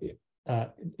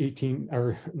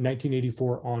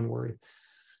 1984 onward.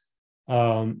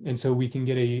 And so we can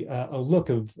get a look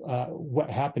of what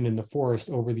happened in the forest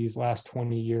over these last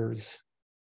 20 years.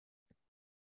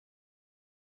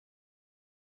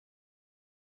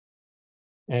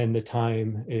 And the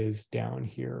time is down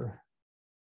here.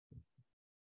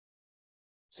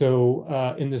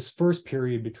 So in this first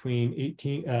period between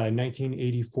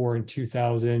 1984 and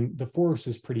 2000, the forest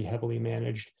was pretty heavily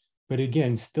managed, but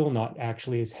again, still not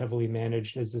actually as heavily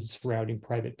managed as the surrounding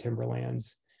private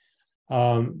timberlands.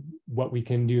 What we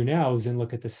can do now is then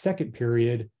look at the second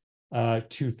period,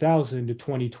 2000 to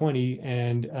 2020,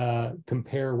 and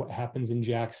compare what happens in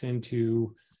Jackson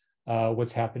to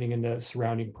what's happening in the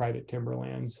surrounding private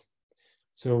timberlands.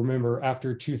 So remember,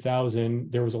 after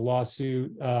 2000, there was a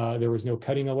lawsuit, there was no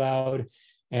cutting allowed,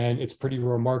 and it's pretty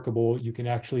remarkable. You can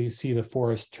actually see the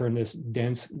forest turn this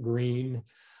dense green,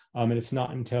 and it's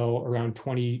not until around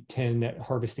 2010 that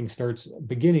harvesting starts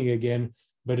beginning again,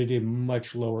 but at a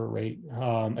much lower rate,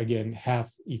 again,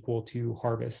 half equal to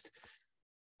harvest.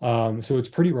 So it's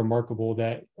pretty remarkable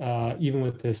that even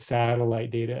with the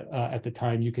satellite data at the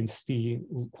time, you can see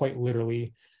quite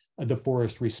literally the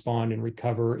forest respond and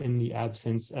recover in the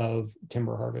absence of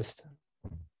timber harvest.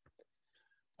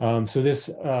 So this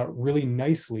really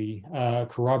nicely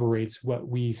corroborates what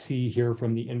we see here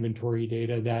from the inventory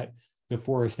data, that the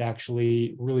forest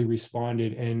actually really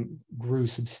responded and grew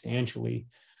substantially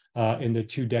in the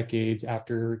 2 decades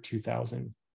after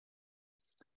 2000.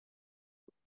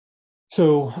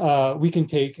 So we can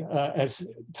take, as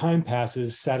time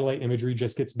passes, satellite imagery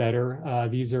just gets better.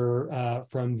 These are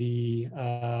from the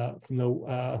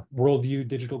Worldview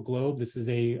Digital Globe. This is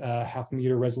a 0.5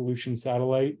 meter resolution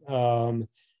satellite. And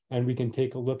we can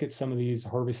take a look at some of these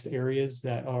harvest areas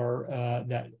that are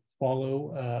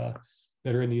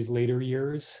that are in these later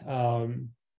years.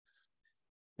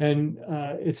 And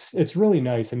it's really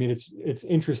nice. I mean, it's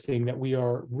interesting that we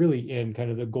are really in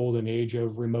kind of the golden age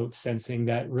of remote sensing,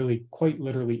 that really quite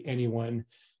literally anyone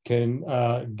can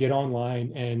get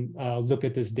online and look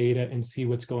at this data and see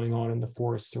what's going on in the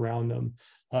forests around them.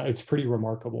 It's pretty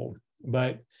remarkable,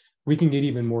 but we can get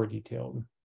even more detailed.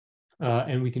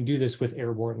 And we can do this with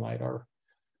airborne LiDAR.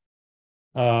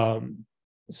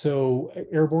 So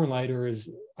airborne LiDAR is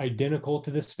identical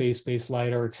to the space-based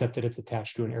LiDAR, except that it's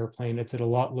attached to an airplane. It's at a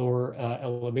lot lower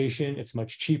elevation. It's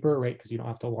much cheaper, right? Because you don't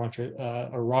have to launch a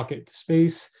rocket to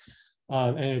space.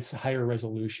 And it's higher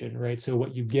resolution, right? So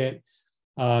what you get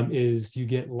is you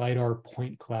get LiDAR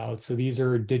point clouds. So these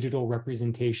are digital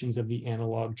representations of the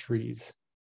analog trees.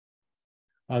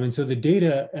 And so the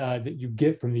data that you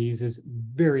get from these is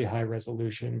very high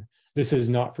resolution. This is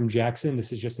not from Jackson.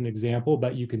 This is just an example,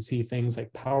 but you can see things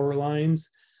like power lines,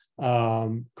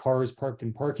 cars parked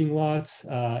in parking lots,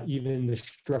 even the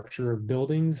structure of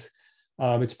buildings.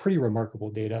 It's pretty remarkable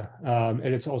data.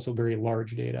 And it's also very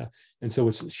large data. And so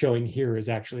what's showing here is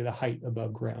actually the height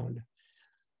above ground.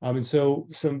 And so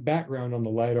some background on the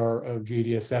LiDAR of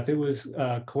JDSF. It was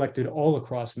collected all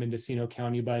across Mendocino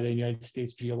County by the United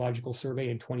States Geological Survey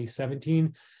in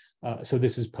 2017. So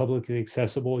this is publicly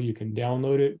accessible. You can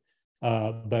download it,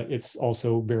 but it's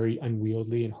also very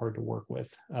unwieldy and hard to work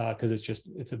with because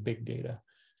it's a big data.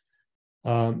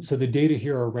 So the data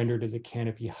here are rendered as a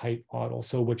canopy height model.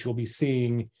 So what you'll be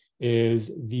seeing is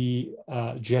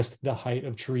just the height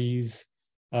of trees.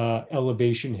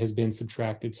 Elevation has been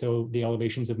subtracted. So the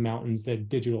elevations of mountains, the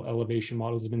digital elevation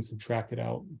models have been subtracted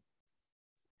out.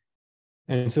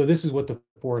 And so this is what the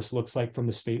forest looks like from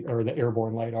the space or the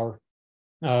airborne LiDAR.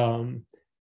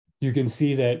 You can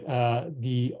see that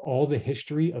all the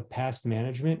history of past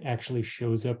management actually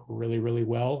shows up really, really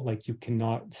well. Like you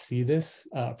cannot see this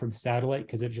from satellite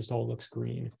because it just all looks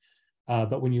green.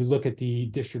 But when you look at the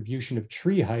distribution of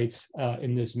tree heights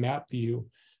in this map view,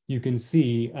 you can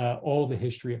see all the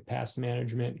history of past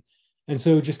management. And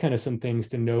so just kind of some things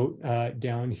to note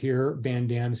down here. Van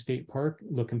Dam State Park,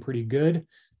 looking pretty good.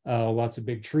 Lots of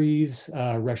big trees.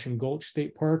 Russian Gulch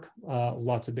State Park,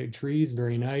 lots of big trees,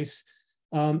 very nice.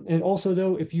 And also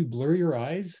though, if you blur your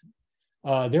eyes,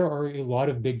 there are a lot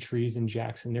of big trees in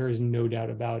Jackson. There is no doubt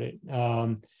about it.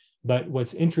 But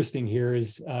what's interesting here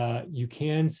is you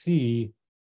can see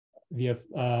the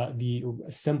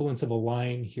semblance of a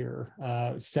line here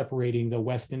separating the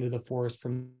west end of the forest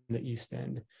from the east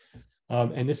end.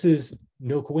 And this is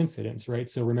no coincidence, right?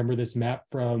 So remember this map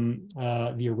from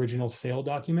the original sale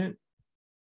document?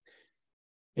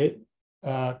 It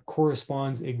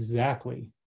corresponds exactly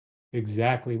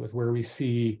with where we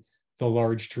see the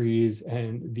large trees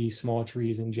and the small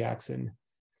trees in Jackson.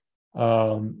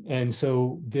 And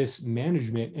so this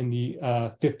management in the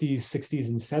 50s, 60s,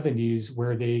 and 70s,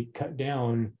 where they cut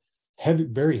down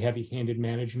very heavy-handed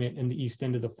management in the east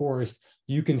end of the forest,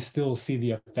 you can still see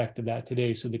the effect of that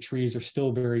today. So the trees are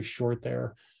still very short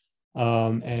there.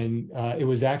 It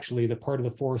was actually the part of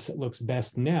the forest that looks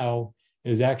best now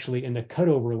is actually in the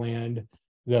cutover land,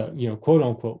 the quote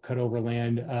unquote cutover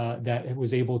land that it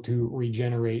was able to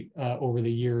regenerate over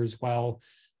the years, while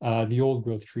the old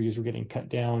growth trees were getting cut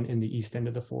down in the east end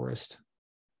of the forest.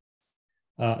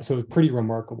 So it's pretty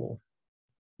remarkable.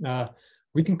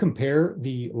 We can compare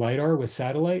the LiDAR with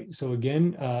satellite. So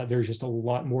again, there's just a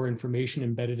lot more information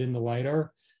embedded in the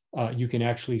LiDAR. You can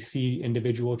actually see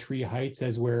individual tree heights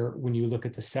when you look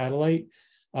at the satellite,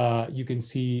 you can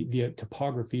see the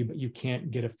topography, but you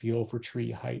can't get a feel for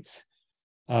tree heights.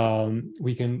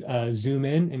 We can zoom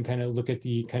in and kind of look at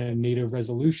the kind of native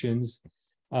resolutions.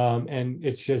 And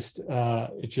it's just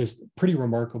pretty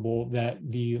remarkable that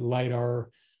the LiDAR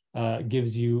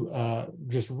gives you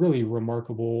just really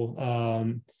remarkable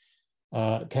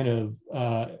kind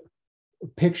of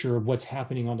picture of what's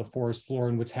happening on the forest floor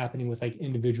and what's happening with like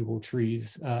individual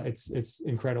trees. It's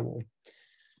incredible.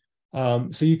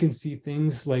 So you can see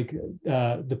things like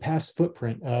the past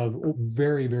footprint of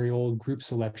very, very old group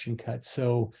selection cuts.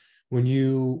 So when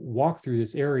you walk through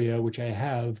this area, which I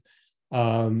have,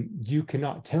 you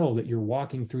cannot tell that you're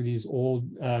walking through these old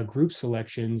group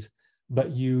selections, but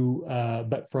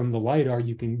from the LiDAR,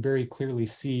 you can very clearly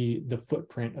see the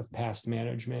footprint of past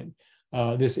management.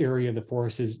 This area of the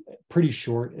forest is pretty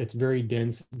short. It's very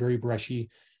dense, very brushy,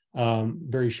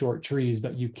 very short trees,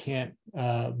 but you can't,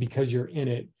 because you're in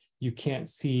it, you can't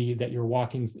see that you're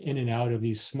walking in and out of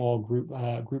these small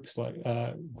group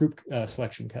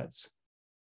selection cuts.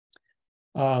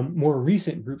 More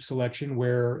recent group selection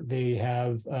where they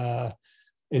have,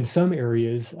 in some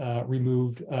areas,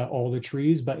 removed all the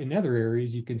trees, but in other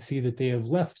areas, you can see that they have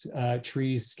left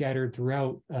trees scattered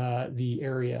throughout the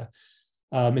area.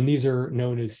 And these are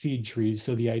known as seed trees.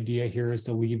 So the idea here is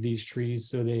to leave these trees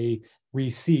so they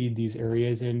reseed these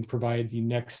areas and provide the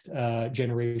next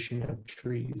generation of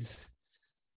trees.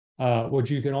 What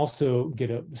you can also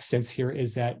get a sense here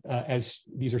is that as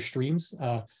these are streams,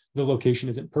 the location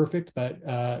isn't perfect, but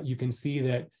you can see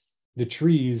that the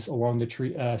trees along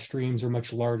the streams are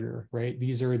much larger, right?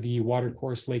 These are the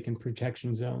watercourse lake and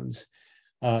protection zones.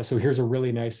 So here's a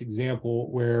really nice example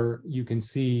where you can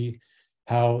see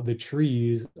how the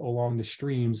trees along the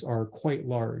streams are quite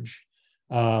large.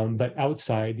 But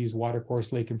outside these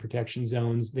watercourse lake and protection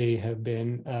zones, they have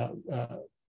been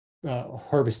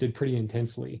harvested pretty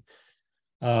intensely.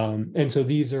 And so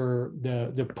these are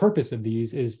the purpose of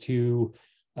these is to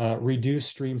reduce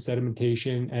stream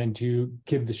sedimentation and to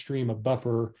give the stream a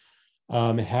buffer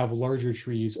and have larger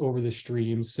trees over the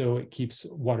streams so it keeps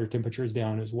water temperatures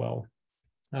down as well.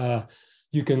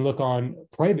 You can look on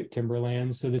private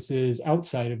timberlands. So this is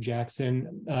outside of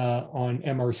Jackson on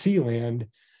MRC land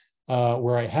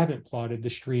where I haven't plotted the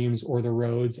streams or the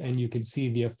roads, and you can see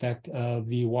the effect of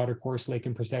the watercourse lake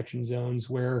and protection zones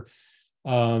where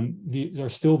these are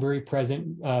still very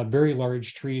present, very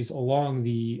large trees along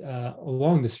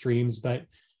the streams, but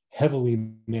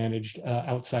heavily managed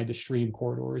outside the stream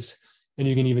corridors. And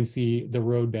you can even see the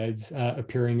road beds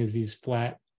appearing as these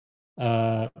flat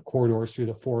corridors through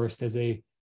the forest as they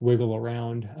wiggle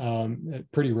around.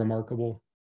 Pretty remarkable.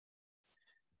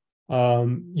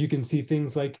 You can see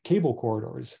things like cable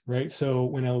corridors, right? So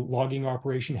when a logging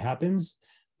operation happens,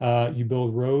 you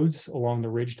build roads along the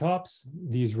ridge tops.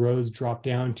 These roads drop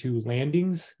down to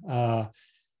landings.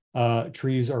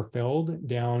 Trees are felled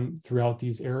down throughout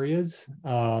these areas.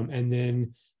 And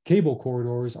then cable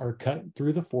corridors are cut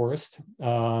through the forest.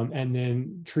 And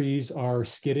then trees are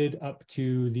skidded up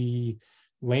to the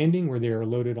landing where they are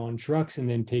loaded on trucks and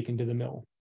then taken to the mill.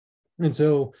 And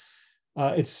so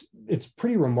it's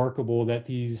pretty remarkable that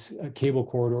these cable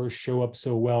corridors show up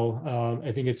so well.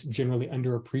 I think it's generally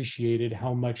underappreciated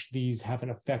how much these have an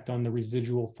effect on the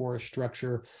residual forest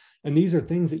structure. And these are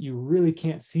things that you really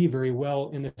can't see very well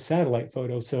in the satellite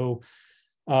photo. So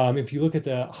if you look at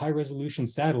the high resolution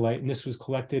satellite, and this was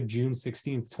collected June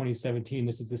 16th, 2017,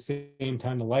 this is the same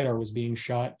time the LiDAR was being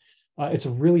shot. It's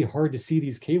really hard to see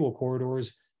these cable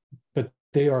corridors, but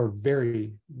they are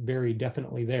very, very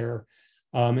definitely there.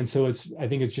 And so I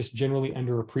think it's just generally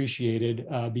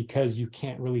underappreciated because you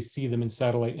can't really see them in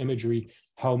satellite imagery,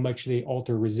 how much they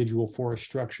alter residual forest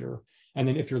structure. And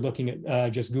then if you're looking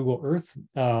at just Google Earth,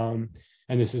 and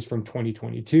this is from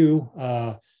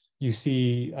 2022, you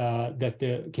see that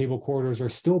the cable corridors are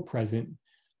still present,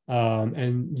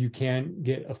 and you can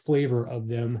get a flavor of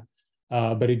them.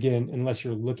 But again, unless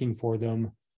you're looking for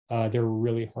them, they're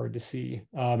really hard to see.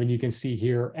 And you can see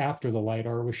here, after the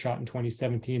LiDAR was shot in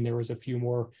 2017, there was a few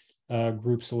more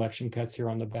group selection cuts here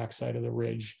on the backside of the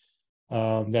ridge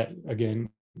that, again,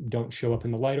 don't show up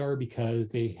in the LiDAR because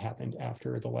they happened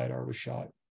after the LiDAR was shot.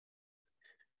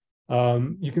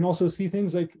 You can also see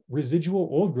things like residual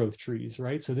old growth trees,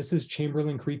 right? So this is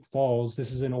Chamberlain Creek Falls.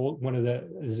 This is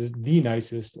this is the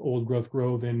nicest old growth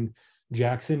grove in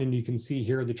Jackson, and you can see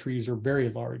here the trees are very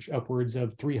large, upwards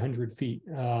of 300 feet.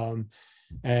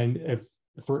 And if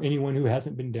for anyone who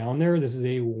hasn't been down there, this is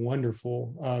a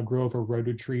wonderful grove of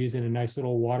redwood trees and a nice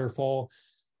little waterfall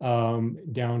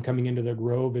down coming into the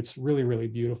grove. It's really, really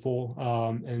beautiful.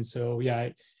 And so, yeah,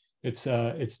 it's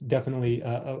definitely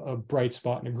a bright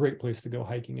spot and a great place to go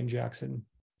hiking in Jackson.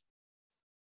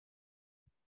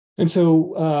 And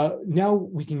so now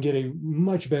we can get a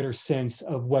much better sense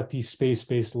of what the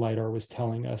space-based LiDAR was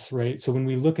telling us, right? So when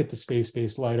we look at the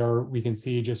space-based LiDAR, we can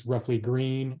see just roughly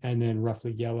green and then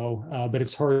roughly yellow, but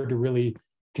it's hard to really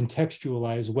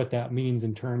contextualize what that means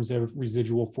in terms of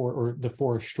residual or the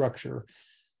forest structure.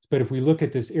 But if we look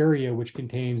at this area, which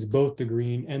contains both the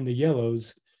green and the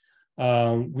yellows,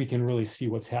 we can really see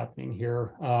what's happening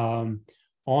here.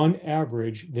 On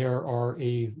average, there are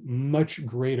a much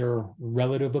greater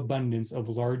relative abundance of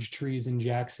large trees in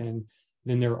Jackson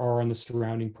than there are on the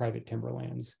surrounding private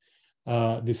timberlands.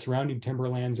 The surrounding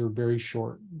timberlands are very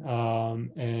short,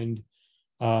 and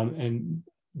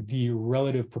the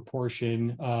relative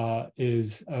proportion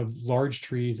of large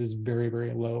trees is very,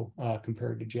 very low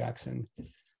compared to Jackson.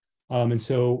 And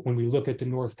so when we look at the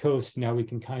North Coast, now we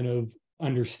can kind of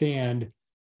understand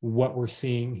what we're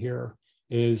seeing here.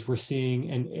 Is we're seeing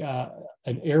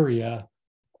an area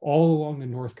all along the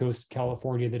North Coast of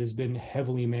California that has been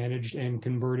heavily managed and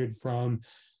converted from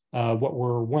what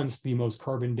were once the most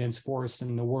carbon dense forests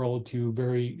in the world to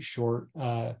very short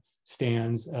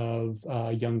stands of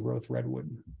young growth redwood.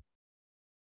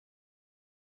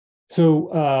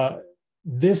 So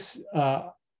this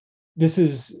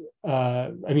is,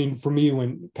 I mean, for me,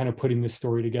 when kind of putting this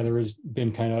story together, has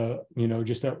been kind of,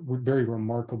 just very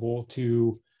remarkable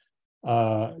to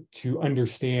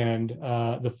understand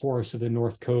the forests of the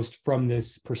North Coast from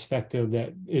this perspective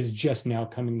that is just now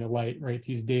coming to light, right?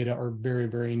 These data are very,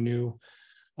 very new.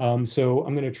 So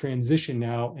I'm going to transition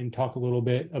now and talk a little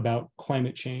bit about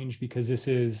climate change, because this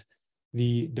is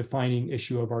the defining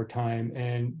issue of our time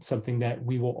and something that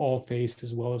we will all face,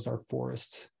 as well as our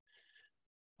forests.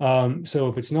 So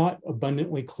if it's not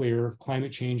abundantly clear,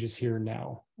 climate change is here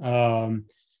now.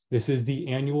 This is the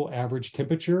annual average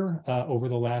temperature over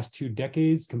the last 2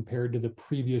 decades compared to the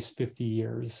previous 50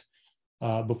 years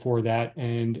before that.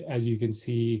 And as you can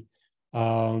see,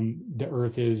 the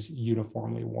Earth is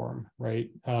uniformly warm, right?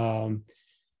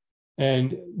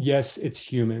 And yes, it's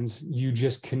humans. You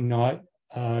just cannot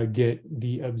get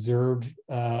the observed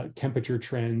temperature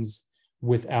trends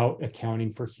without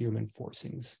accounting for human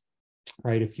forcings,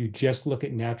 right? If you just look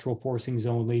at natural forcings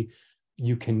only,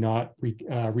 you cannot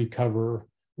recover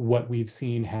what we've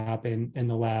seen happen in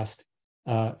the last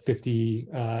 50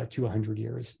 to 100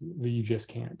 years. You just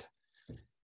can't.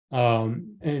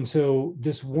 And so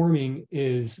this warming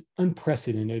is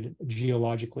unprecedented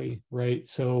geologically, right?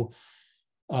 So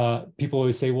people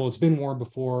always say, well, it's been warm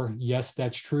before. Yes,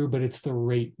 that's true, but it's the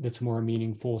rate that's more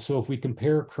meaningful. So if we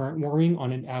compare current warming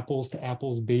on an apples to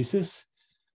apples basis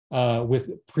with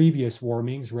previous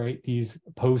warmings, right, these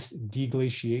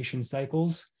post-deglaciation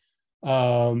cycles,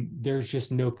 there's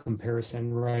just no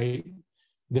comparison, right?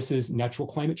 This is natural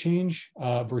climate change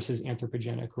versus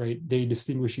anthropogenic, right? They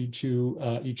distinguish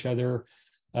each other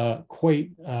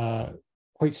quite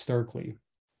starkly.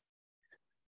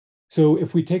 So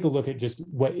if we take a look at just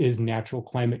what is natural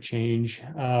climate change,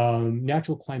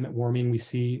 natural climate warming, we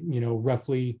see,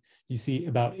 roughly you see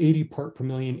about 80 part per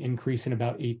million increase in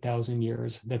about 8,000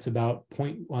 years. That's about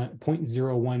 0.01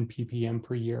 ppm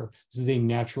per year. This is a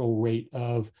natural rate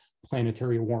of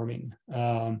planetary warming.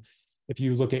 If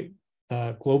you look at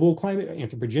global climate,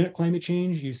 anthropogenic climate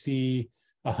change, you see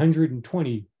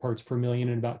 120 parts per million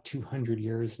in about 200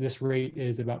 years. This rate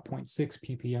is about 0.6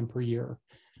 ppm per year.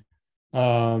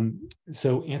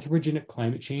 So anthropogenic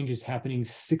climate change is happening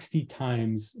 60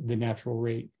 times the natural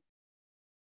rate.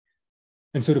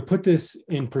 And so to put this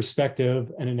in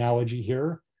perspective, an analogy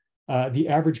here, the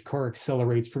average car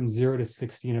accelerates from 0 to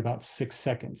 60 in about 6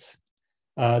 seconds.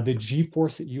 The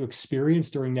g-force that you experience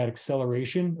during that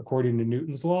acceleration, according to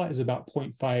Newton's law, is about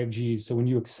 0.5 g's. So when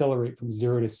you accelerate from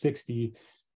 0 to 60,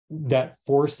 that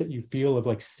force that you feel of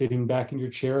like sitting back in your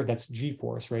chair, that's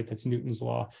g-force, right? That's Newton's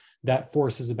law. That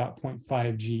force is about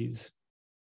 0.5 g's.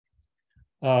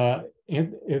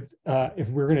 And if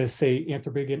we're going to say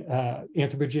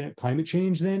anthropogenic climate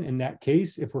change, then in that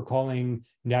case, if we're calling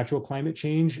natural climate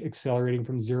change accelerating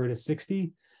from 0 to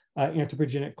 60,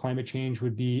 anthropogenic climate change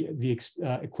would be the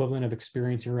equivalent of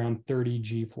experiencing around 30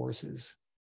 g-forces.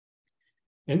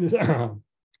 In this,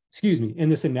 excuse me, in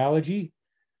this analogy,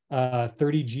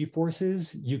 30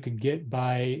 g-forces you could get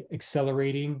by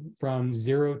accelerating from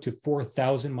 0 to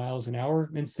 4,000 miles an hour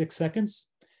in 6 seconds.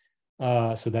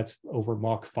 So that's over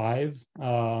Mach 5.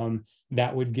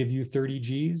 That would give you 30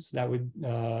 Gs.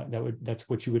 That's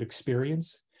what you would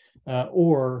experience.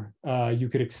 Or you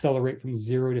could accelerate from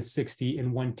 0 to 60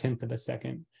 in 1/10 of a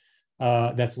second.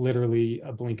 That's literally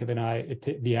a blink of an eye.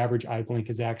 The average eye blink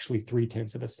is actually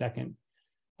 3/10 of a second.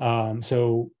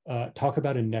 So talk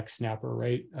about a neck snapper,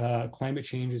 right? Climate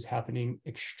change is happening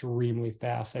extremely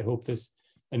fast. I hope this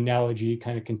analogy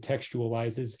kind of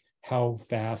contextualizes how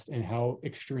fast and how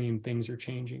extreme things are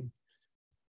changing.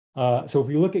 So if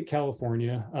we look at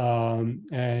California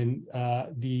and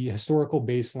the historical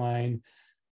baseline,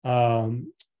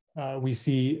 we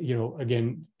see,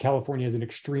 again, California has an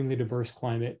extremely diverse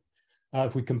climate.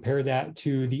 If we compare that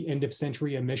to the end of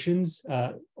century emissions,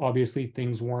 obviously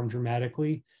things warm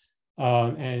dramatically.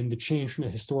 And the change from the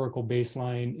historical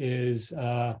baseline is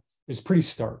pretty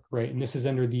stark, right? And this is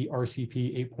under the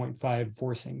RCP 8.5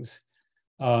 forcings.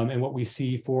 And what we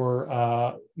see for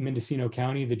Mendocino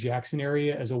County, the Jackson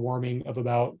area, is a warming of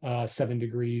about 7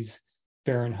 degrees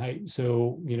Fahrenheit.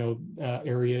 So,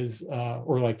 areas,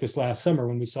 or like this last summer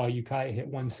when we saw Ukiah hit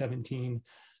 117,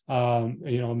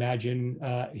 imagine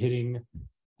hitting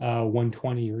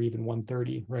 120 or even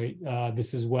 130, right?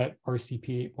 This is what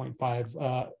RCP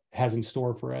 8.5 has in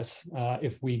store for us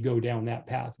if we go down that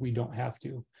path. We don't have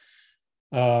to.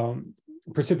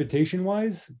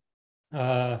 Precipitation-wise,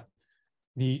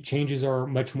 the changes are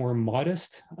much more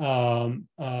modest.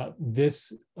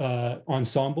 This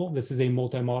ensemble, this is a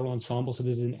multi-model ensemble, so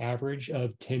this is an average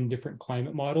of 10 different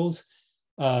climate models,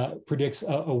 predicts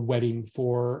a wetting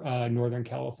for Northern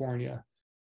California.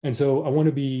 And so I want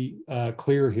to be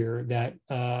clear here that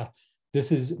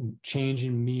this is change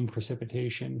in mean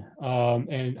precipitation,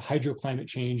 and hydroclimate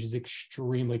change is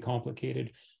extremely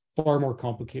complicated, far more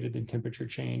complicated than temperature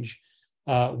change.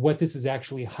 What this is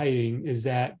actually hiding is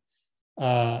that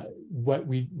what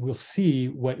we will see,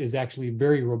 what is actually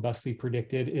very robustly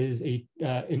predicted, is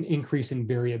an increase in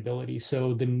variability.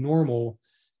 So the normal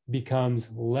becomes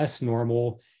less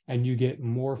normal and you get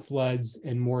more floods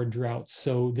and more droughts.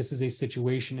 So this is a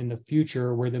situation in the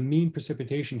future where the mean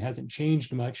precipitation hasn't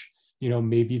changed much.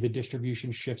 Maybe the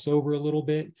distribution shifts over a little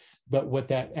bit, but what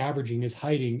that averaging is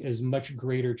hiding is much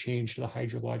greater change to the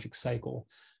hydrologic cycle.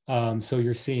 So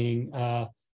you're seeing a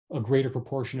greater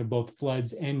proportion of both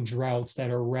floods and droughts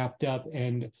that are wrapped up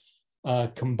and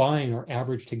combine or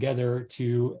average together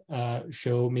to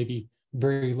show maybe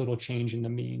very little change in the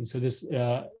mean. So this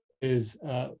is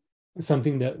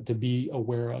something to be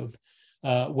aware of.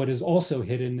 What is also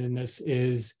hidden in this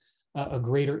is a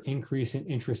greater increase in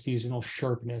intraseasonal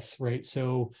sharpness, right?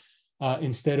 So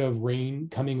instead of rain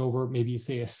coming over maybe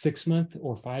say a 6-month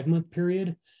or 5-month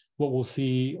period, what we'll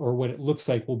see, or what it looks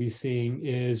like we'll be seeing,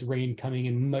 is rain coming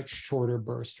in much shorter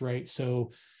bursts, right?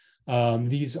 So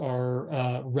these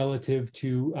are relative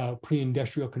to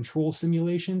pre-industrial control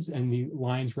simulations, and the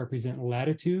lines represent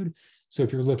latitude. So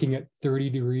if you're looking at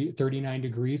 39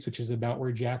 degrees, which is about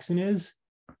where Jackson is,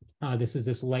 this is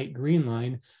this light green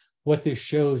line. What this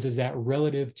shows is that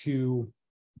relative to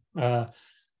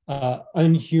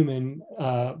unhuman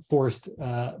forced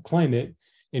climate,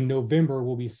 in November,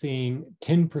 we'll be seeing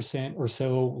 10% or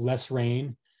so less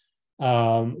rain.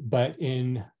 But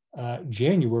in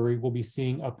January, we'll be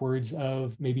seeing upwards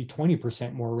of maybe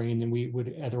 20% more rain than we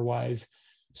would otherwise.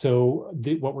 So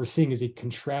what we're seeing is a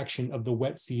contraction of the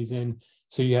wet season.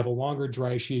 So you have a longer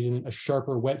dry season, a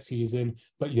sharper wet season,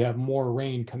 but you have more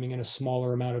rain coming in a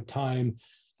smaller amount of time.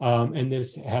 And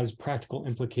this has practical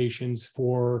implications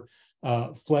for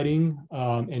flooding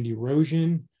and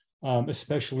erosion,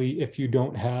 especially if you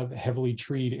don't have heavily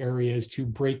treed areas to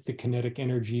break the kinetic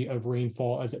energy of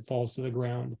rainfall as it falls to the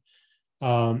ground.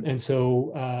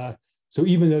 So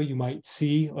even though you might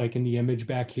see, like in the image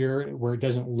back here, where it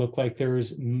doesn't look like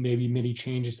there's maybe many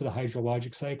changes to the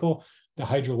hydrologic cycle, the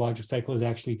hydrologic cycle is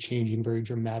actually changing very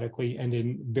dramatically and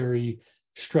in very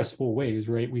stressful ways,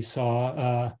 right? We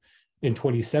saw in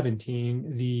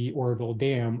 2017, the Oroville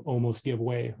Dam almost give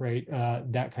way, right?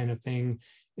 That kind of thing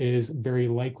is very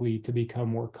likely to become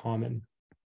more common.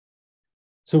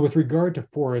 So with regard to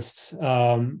forests,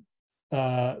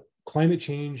 climate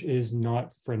change is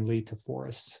not friendly to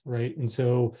forests, right? And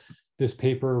so this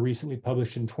paper recently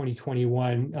published in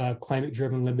 2021,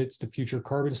 Climate-Driven Limits to Future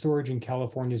Carbon Storage in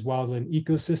California's Wildland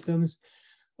Ecosystems,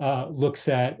 looks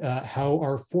at how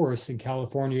our forests in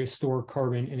California store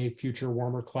carbon in a future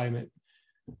warmer climate.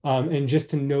 And just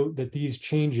to note that these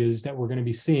changes that we're going to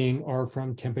be seeing are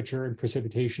from temperature and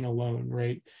precipitation alone,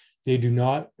 right? They do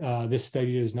not, this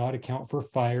study does not account for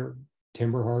fire,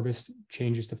 timber harvest,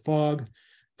 changes to fog,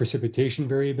 precipitation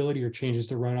variability, or changes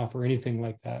to runoff, or anything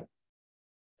like that.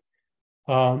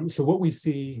 So what we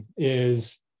see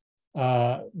is,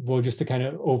 well, just to kind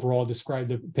of overall describe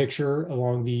the picture,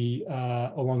 along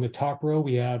the top row,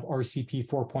 we have RCP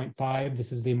 4.5.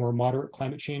 This is the more moderate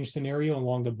climate change scenario.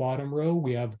 Along the bottom row,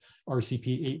 we have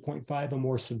RCP 8.5, a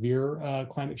more severe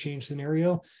climate change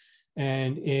scenario.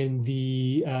 And in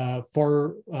the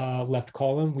far left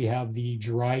column, we have the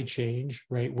dry change,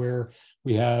 right, where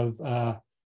we have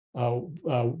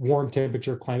warm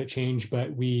temperature climate change,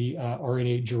 but we are in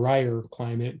a drier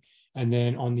climate. And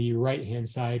then on the right-hand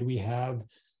side, we have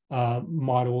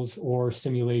models or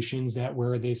simulations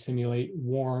where they simulate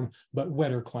warm but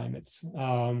wetter climates.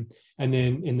 And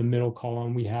then in the middle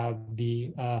column, we have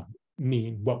the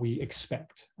mean, what we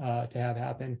expect to have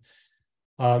happen.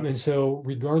 And so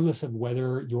regardless of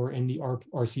whether you're in the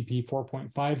RCP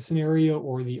 4.5 scenario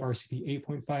or the RCP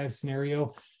 8.5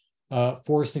 scenario,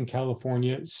 forests in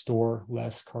California store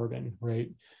less carbon, right?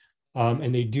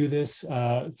 And they do this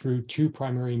through two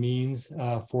primary means.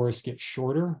 Forests get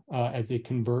shorter as they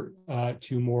convert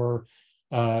to more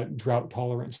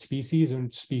drought-tolerant species,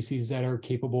 and species that are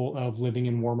capable of living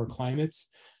in warmer climates.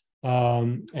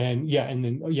 And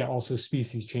then also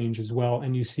species change as well.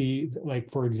 And you see, like,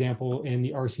 for example, in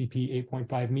the RCP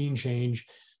 8.5 mean change,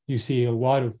 you see a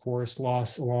lot of forest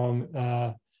loss along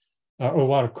or a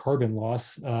lot of carbon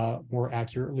loss, more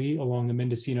accurately, along the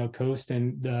Mendocino coast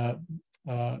and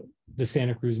the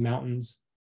Santa Cruz Mountains.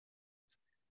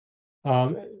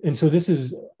 And so this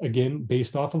is, again,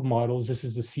 based off of models. This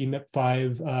is the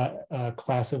CMIP5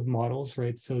 class of models,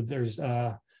 right? So there's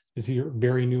these are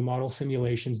very new model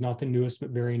simulations, not the newest,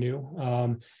 but very new.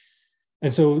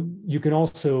 And so you can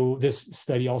also, this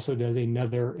study also does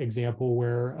another example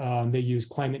where they use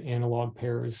climate analog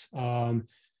pairs.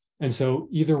 And so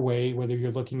either way, whether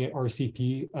you're looking at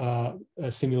RCP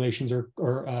simulations or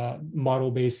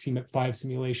model-based CMIP5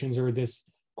 simulations or this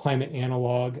climate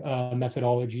analog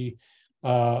methodology,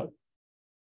 carbon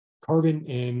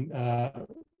in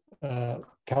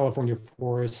California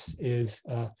forests is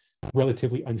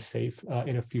relatively unsafe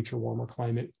in a future warmer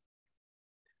climate.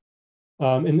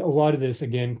 And a lot of this,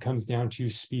 again, comes down to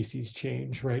species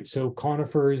change, right? So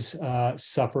conifers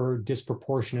suffer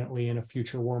disproportionately in a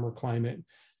future warmer climate.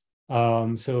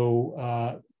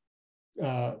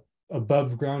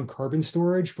 Above ground carbon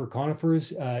storage for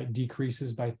conifers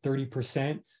decreases by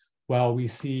 30%, while we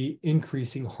see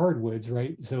increasing hardwoods,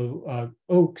 right? So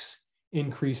oaks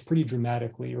increase pretty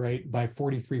dramatically, right, by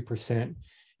 43%.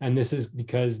 And this is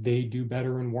because they do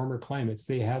better in warmer climates.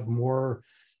 They have more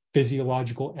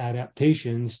physiological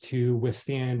adaptations to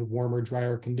withstand warmer,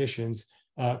 drier conditions.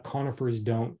 Conifers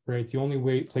don't, right? The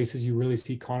only places you really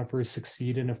see conifers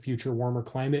succeed in a future warmer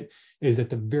climate is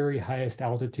at the very highest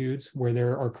altitudes where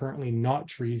there are currently not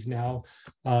trees now,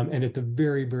 and at the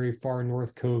very, very far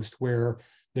north coast where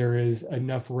there is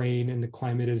enough rain and the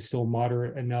climate is still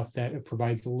moderate enough that it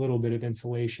provides a little bit of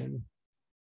insulation.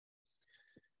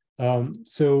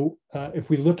 If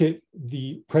we look at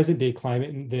the present day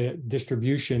climate and the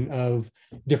distribution of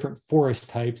different forest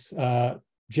types,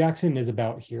 Jackson is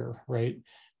about here, right?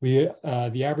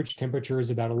 The average temperature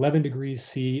is about 11 degrees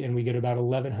C, and we get about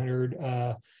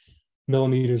 1,100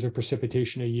 millimeters of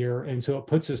precipitation a year. And so it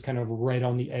puts us kind of right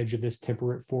on the edge of this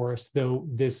temperate forest, though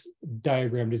this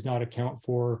diagram does not account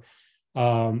for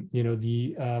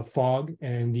the fog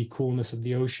and the coolness of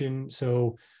the ocean.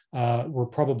 So we're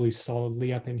probably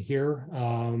solidly up in here.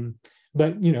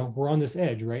 But we're on this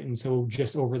edge, right? And so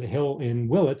just over the hill in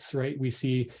Willits, right, we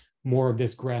see more of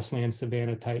this grassland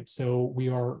savanna type. So we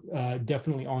are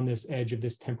definitely on this edge of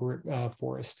this temperate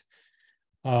forest.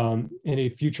 In a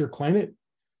future climate,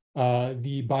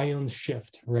 the biomes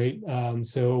shift, right?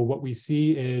 So what we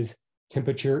see is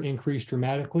temperature increase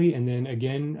dramatically. And then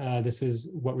again, this is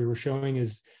what we were showing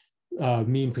is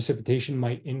mean precipitation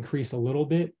might increase a little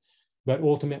bit, but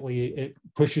ultimately it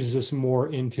pushes us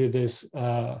more into this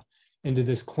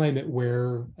climate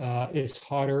where it's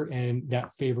hotter, and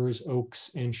that favors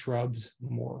oaks and shrubs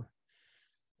more.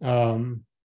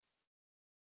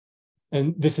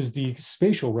 And this is the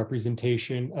spatial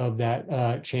representation of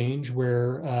that change,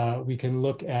 where we can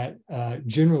look at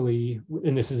generally,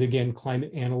 and this is again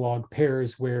climate analog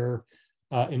pairs, where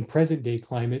in present day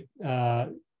climate,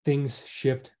 things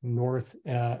shift north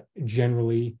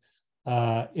generally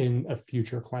in a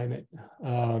future climate.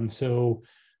 So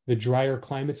the drier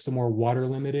climates, the more water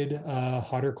limited,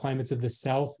 hotter climates of the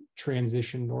south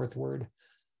transition northward.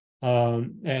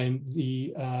 And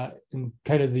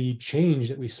kind of the change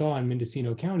that we saw in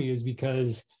Mendocino County is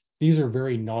because these are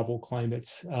very novel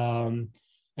climates. And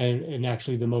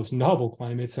actually the most novel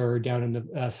climates are down in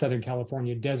the Southern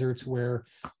California deserts, where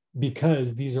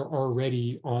because these are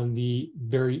already on the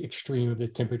very extreme of the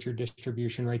temperature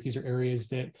distribution, right? These are areas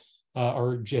that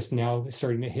are just now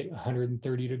starting to hit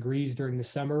 130 degrees during the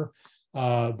summer.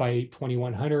 By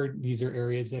 2100, these are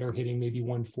areas that are hitting maybe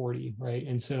 140, right?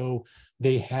 And so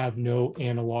they have no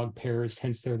analog pairs,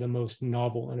 hence they're the most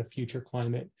novel in a future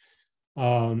climate.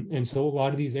 And so a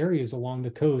lot of these areas along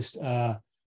the coast are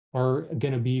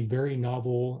going to be very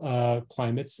novel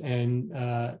climates, and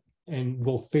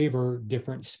will favor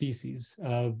different species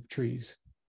of trees.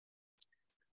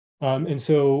 And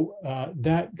so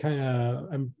that kind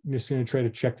of, I'm just going to try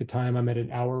to check the time. I'm at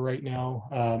an hour right now.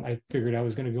 I figured I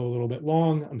was going to go a little bit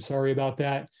long. I'm sorry about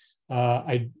that.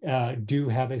 I do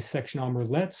have a section on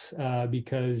murrelets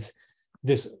because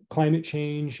this climate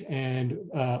change and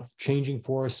changing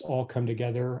forests all come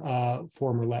together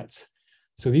for murrelets.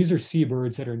 So these are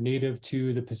seabirds that are native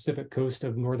to the Pacific coast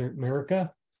of Northern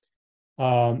America.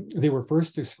 They were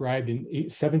first described in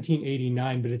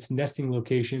 1789, but its nesting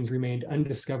locations remained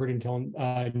undiscovered until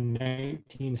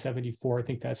 1974. I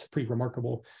think that's pretty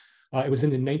remarkable. It was in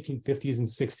the 1950s and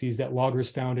 60s that loggers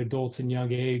found adults and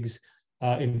young eggs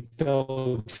in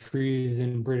felled trees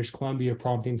in British Columbia,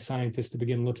 prompting scientists to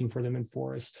begin looking for them in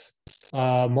forests.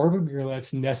 Marbled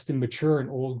murrelets nest and mature in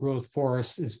old growth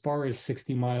forests as far as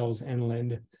 60 miles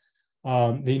inland.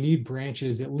 They need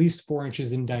branches at least 4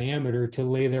 inches in diameter to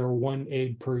lay their 1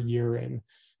 egg per year in.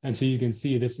 And so you can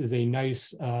see this is a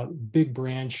nice big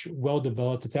branch, well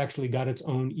developed. It's actually got its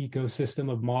own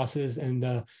ecosystem of mosses, and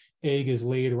the egg is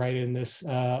laid right in this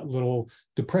little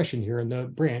depression here in the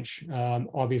branch,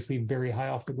 obviously very high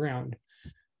off the ground.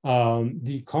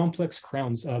 The complex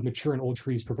crowns of mature and old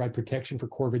trees provide protection for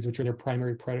corvids, which are their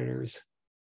primary predators.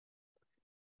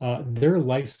 Their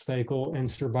life cycle and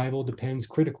survival depends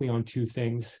critically on 2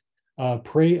 things.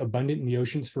 Prey abundant in the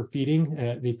oceans for feeding.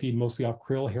 They feed mostly off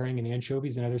krill, herring, and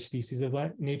anchovies and other species of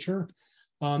that nature.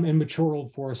 And mature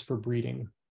old forests for breeding.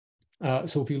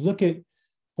 So if you look at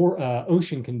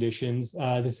ocean conditions,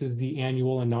 this is the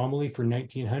annual anomaly for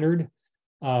 1900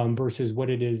 versus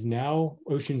what it is now.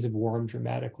 Oceans have warmed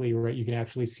dramatically, right? You can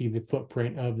actually see the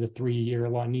footprint of the 3-year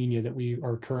La Nina that we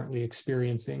are currently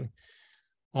experiencing.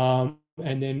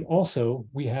 And then also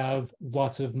we have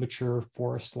lots of mature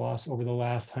forest loss over the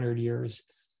last 100 years.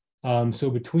 So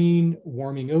between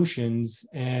warming oceans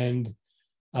and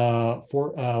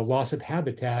loss of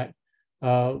habitat,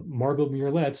 marbled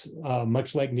murrelets,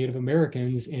 much like Native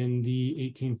Americans in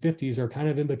the 1850s, are kind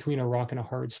of in between a rock and a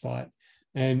hard spot.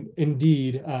 And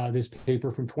indeed, this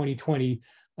paper from 2020,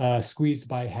 squeezed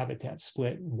by habitat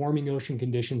split. Warming ocean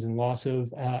conditions and loss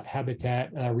of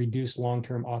habitat reduce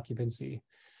long-term occupancy.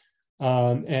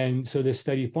 And so this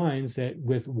study finds that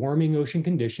with warming ocean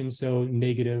conditions, so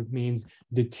negative means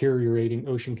deteriorating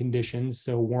ocean conditions,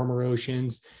 so warmer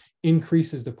oceans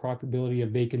increases the probability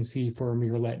of vacancy for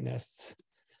murrelet nests.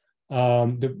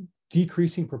 The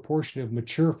decreasing proportion of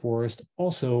mature forest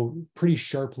also pretty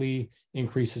sharply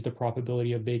increases the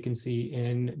probability of vacancy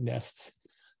in nests,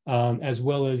 as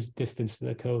well as distance to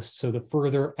the coast. So the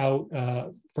further out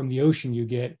from the ocean you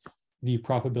get, the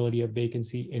probability of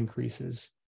vacancy increases.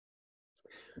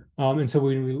 And so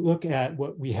when we look at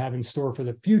what we have in store for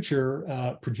the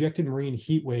future, projected marine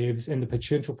heat waves and the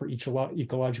potential for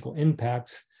ecological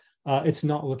impacts, it's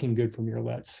not looking good for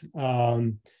murrelets.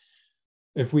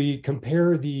 If we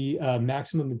compare the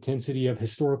maximum intensity of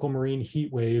historical marine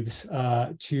heat waves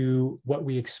to what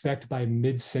we expect by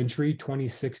mid-century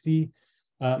 2060,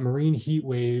 marine heat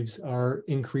waves are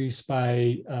increased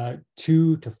by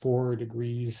 2 to 4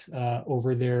 degrees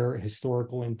over their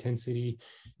historical intensity.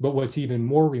 But what's even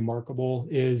more remarkable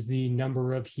is the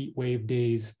number of heat wave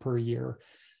days per year.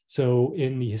 So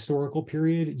in the historical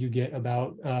period, you get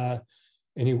about up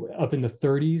in the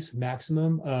 30s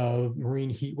maximum of marine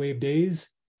heat wave days.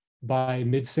 By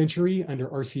mid-century, under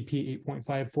RCP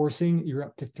 8.5 forcing, you're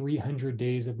up to 300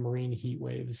 days of marine heat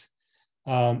waves.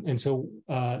 And so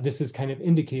this is kind of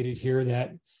indicated here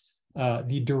that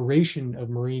the duration of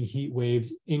marine heat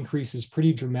waves increases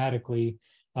pretty dramatically,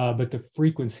 but the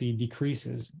frequency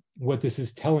decreases. What this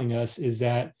is telling us is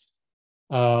that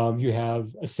you have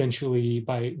essentially,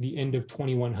 by the end of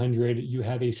 2100, you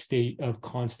have a state of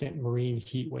constant marine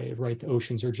heat wave, right? The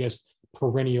oceans are just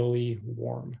perennially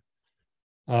warm.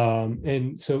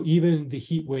 And so even the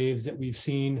heat waves that we've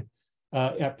seen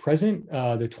at present,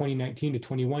 the 2019 to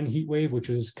 21 heat wave, which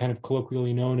is kind of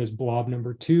colloquially known as blob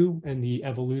number 2, and the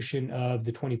evolution of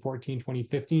the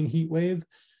 2014-2015 heat wave,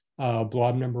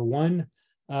 blob number 1,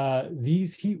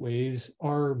 these heat waves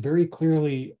are very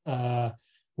clearly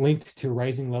linked to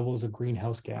rising levels of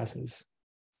greenhouse gases.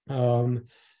 And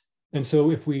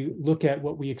so if we look at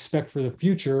what we expect for the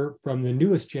future from the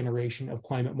newest generation of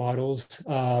climate models,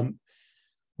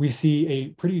 we see a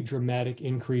pretty dramatic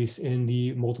increase in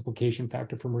the multiplication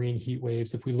factor for marine heat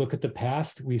waves. If we look at the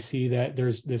past, we see that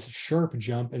there's this sharp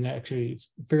jump, and actually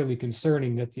it's fairly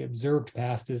concerning that the observed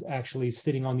past is actually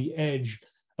sitting on the edge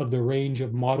of the range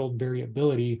of modeled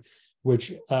variability,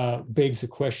 which begs the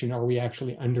question, are we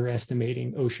actually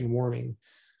underestimating ocean warming?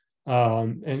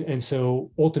 And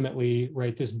so ultimately,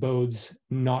 right, this bodes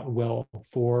not well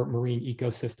for marine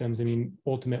ecosystems. I mean,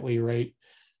 ultimately, right,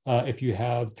 if you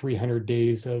have 300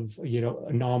 days of,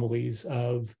 anomalies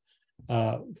of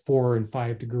 4 and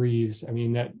 5 degrees, I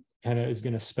mean, that kind of is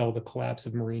going to spell the collapse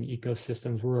of marine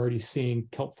ecosystems. We're already seeing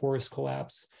kelp forest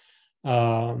collapse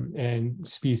and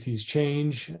species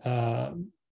change,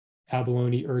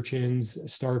 abalone urchins,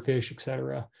 starfish,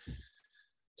 etc.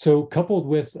 So coupled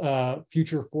with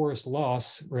future forest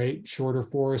loss, right, shorter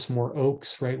forests, more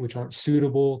oaks, right, which aren't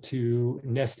suitable to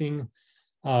nesting,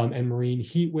 and marine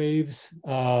heat waves,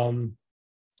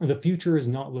 the future is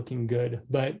not looking good.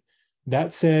 But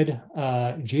that said,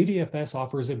 JDFS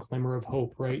offers a glimmer of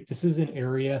hope, right? This is an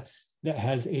area that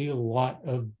has a lot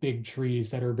of big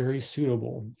trees that are very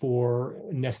suitable for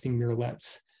nesting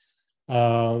murrelets.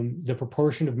 The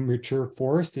proportion of mature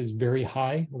forest is very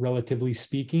high, relatively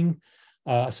speaking.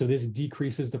 So this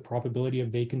decreases the probability of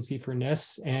vacancy for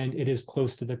nests, and it is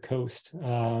close to the coast,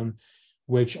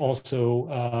 which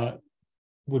also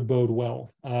would bode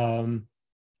well.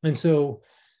 And so,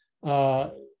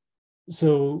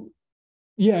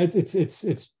 yeah,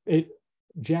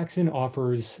 Jackson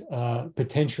offers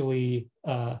potentially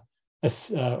a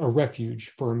refuge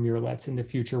for murrelets in the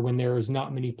future when there is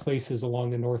not many places along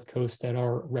the North Coast that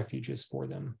are refuges for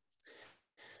them.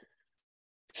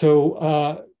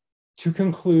 So to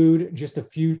conclude, just a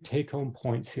few take-home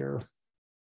points here.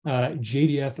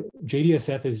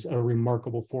 JDSF is a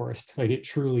remarkable forest. Like, it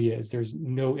truly is. There's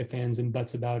no ifs, ands, and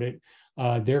buts about it.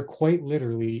 There quite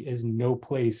literally is no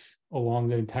place along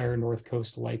the entire North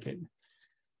Coast like it.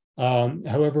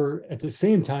 However, at the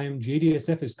same time,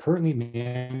 JDSF is currently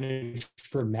managed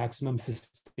for maximum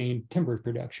sustained timber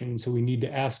production. So we need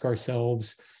to ask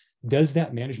ourselves, does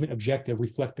that management objective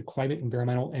reflect the climate,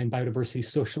 environmental, and biodiversity,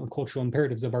 social, and cultural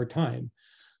imperatives of our time?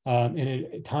 In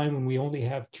a time when we only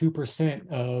have 2%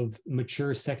 of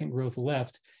mature second growth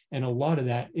left, and a lot of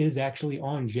that is actually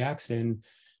on Jackson,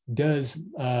 does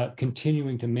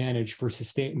continuing to manage for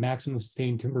maximum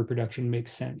sustained timber production make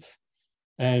sense?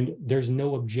 And there's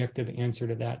no objective answer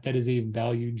to that. That is a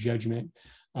value judgment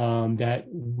that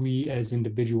we as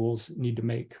individuals need to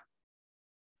make.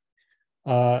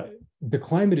 The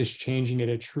climate is changing at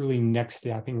a truly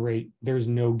neck-snapping rate. There's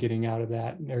no getting out of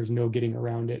that. There's no getting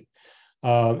around it.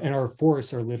 And our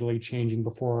forests are literally changing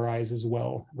before our eyes as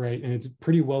well, right? And it's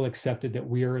pretty well accepted that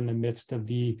we are in the midst of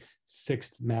the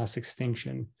 6th mass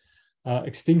extinction.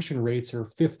 Extinction rates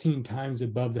are 15 times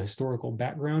above the historical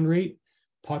background rate.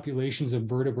 Populations of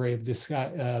vertebrae have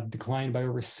declined by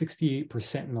over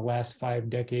 68% in the last 5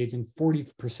 decades, and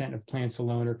 40% of plants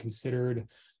alone are considered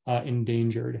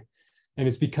endangered. And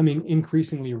it's becoming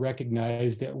increasingly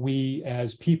recognized that we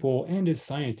as people and as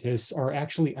scientists are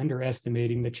actually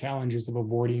underestimating the challenges of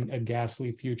avoiding a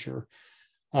ghastly future.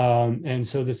 And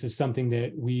so this is something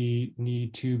that we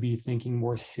need to be thinking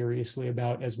more seriously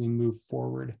about as we move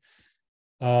forward.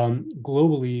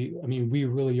 Globally, I mean, we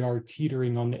really are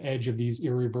teetering on the edge of these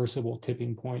irreversible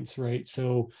tipping points, right?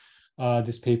 So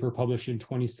this paper published in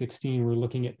 2016, we're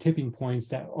looking at tipping points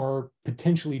that are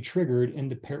potentially triggered in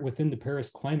within the Paris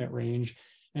climate range,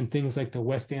 and things like the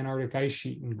West Antarctic ice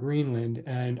sheet in Greenland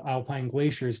and alpine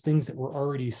glaciers, things that we're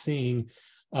already seeing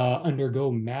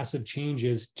undergo massive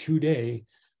changes today,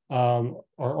 are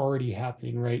already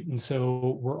happening, right? And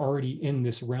so we're already in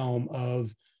this realm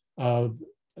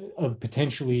of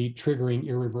potentially triggering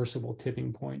irreversible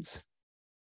tipping points.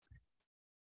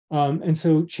 And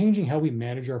so changing how we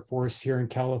manage our forests here in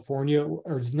California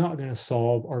is not going to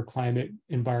solve our climate,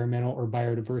 environmental, or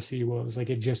biodiversity woes. Like,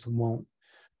 it just won't.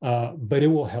 But it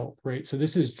will help, right? So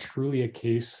this is truly a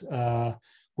case where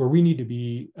we need to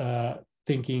be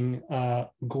thinking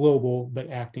global, but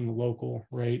acting local,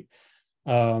 right?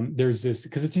 There's this,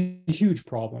 because it's a huge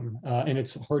problem, and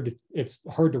it's hard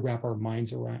to wrap our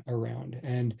minds around.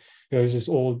 And there's this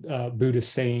old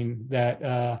Buddhist saying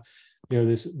that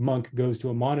this monk goes to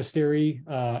a monastery,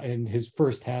 and his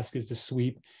first task is to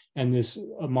sweep. And this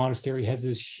monastery has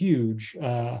this huge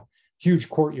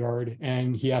courtyard,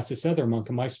 and he asks this other monk,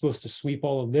 "Am I supposed to sweep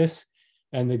all of this?"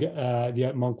 And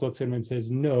the monk looks at him and says,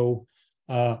 "No,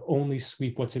 only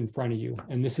sweep what's in front of you."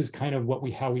 And this is kind of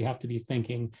how we have to be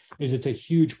thinking. Is it's a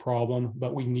huge problem,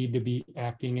 but we need to be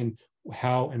acting in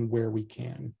how and where we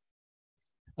can,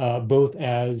 both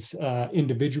as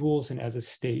individuals and as a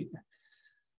state.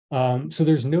 So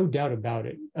there's no doubt about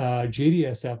it.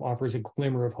 JDSF offers a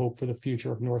glimmer of hope for the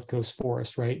future of North Coast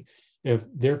forest, right? If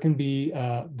there can be,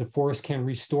 the forest can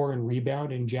restore and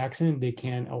rebound in Jackson, they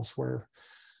can elsewhere.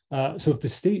 So if the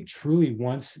state truly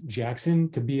wants Jackson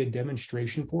to be a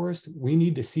demonstration forest, we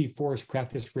need to see forest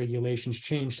practice regulations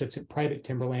change such that private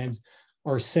timberlands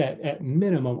are set at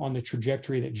minimum on the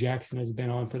trajectory that Jackson has been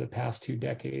on for the past 2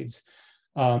 decades.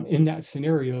 In that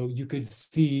scenario, you could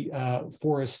see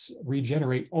forests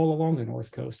regenerate all along the North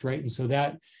Coast, right? And so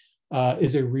that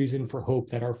is a reason for hope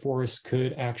that our forests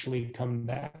could actually come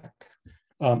back,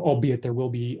 albeit there will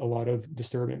be a lot of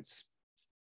disturbance.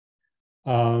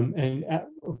 And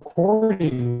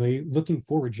accordingly, looking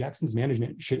forward, Jackson's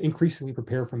management should increasingly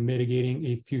prepare for mitigating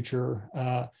a future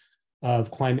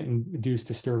of climate-induced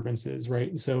disturbances,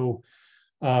 right? So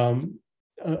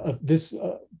this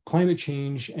climate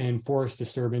change and forest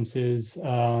disturbances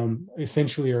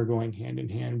essentially are going hand in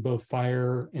hand, both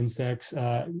fire, insects,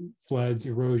 floods,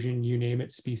 erosion, you name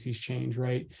it, species change,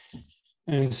 right?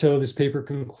 And so this paper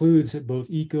concludes that both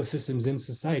ecosystems and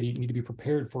society need to be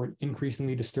prepared for an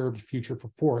increasingly disturbed future for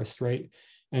forests, right?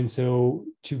 And so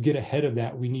to get ahead of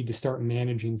that, we need to start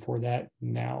managing for that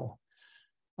now.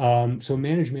 So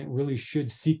management really should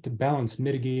seek to balance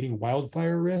mitigating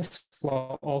wildfire risks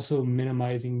while also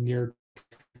minimizing near-term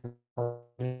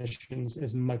emissions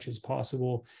as much as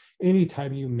possible.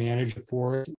 Anytime you manage a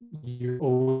forest, you're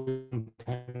always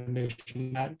kind of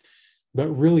emission that, but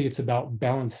really it's about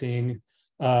balancing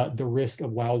the risk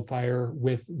of wildfire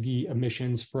with the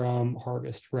emissions from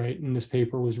harvest, right? And this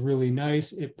paper was really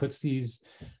nice. It puts these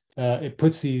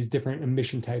different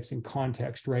emission types in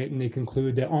context, right? And they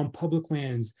conclude that on public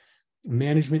lands,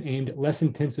 management aimed at less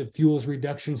intensive fuels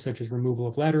reduction, such as removal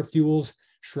of ladder fuels,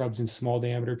 shrubs, and small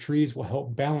diameter trees will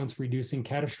help balance reducing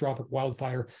catastrophic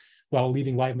wildfire while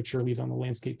leaving live mature leaves on the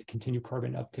landscape to continue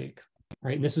carbon uptake,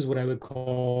 right? And this is what I would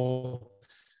call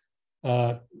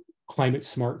climate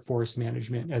smart forest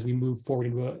management as we move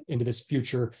forward into this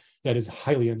future that is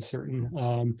highly uncertain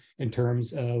in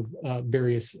terms of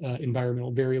various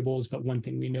environmental variables. But one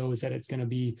thing we know is that it's going to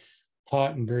be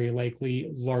hot and very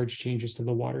likely large changes to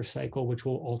the water cycle, which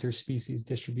will alter species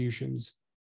distributions.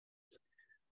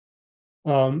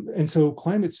 And so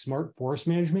climate smart forest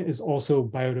management is also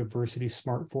biodiversity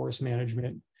smart forest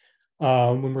management.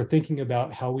 When we're thinking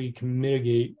about how we can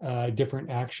mitigate different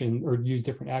action or use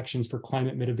different actions for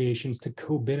climate mitigations to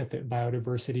co-benefit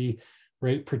biodiversity,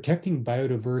 right? Protecting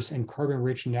biodiverse and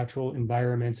carbon-rich natural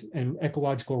environments and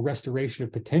ecological restoration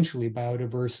of potentially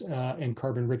biodiverse and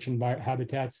carbon-rich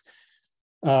habitats,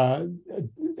 and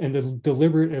the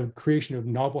deliberate creation of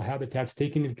novel habitats,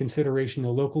 taking into consideration the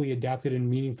locally adapted and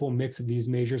meaningful mix of these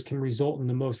measures, can result in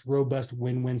the most robust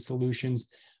win-win solutions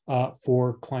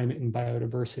for climate and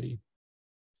biodiversity.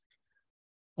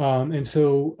 And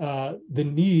so the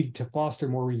need to foster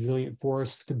more resilient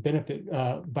forests to benefit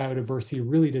biodiversity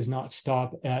really does not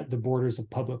stop at the borders of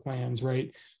public lands,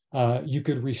 right? You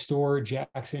could restore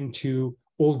Jackson to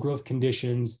old growth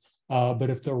conditions. But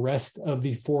if the rest of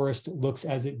the forest looks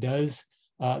as it does,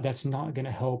 that's not going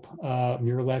to help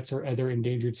murrelets or other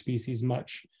endangered species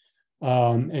much.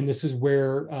 And this is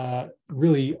where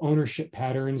really ownership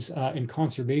patterns and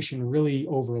conservation really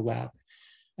overlap.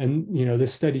 And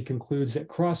this study concludes that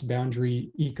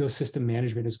cross-boundary ecosystem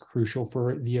management is crucial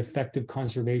for the effective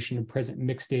conservation of present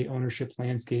mixed-state ownership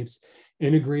landscapes.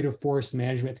 Integrative forest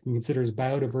management that considers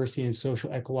biodiversity and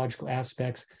social ecological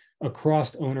aspects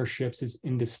across ownerships is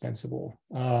indispensable.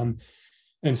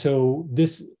 And so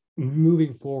this,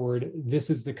 moving forward, this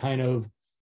is the kind of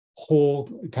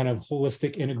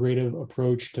holistic integrative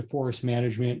approach to forest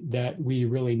management that we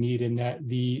really need, and that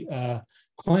the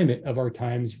climate of our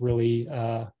times really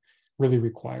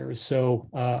requires. So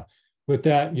with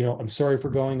that, I'm sorry for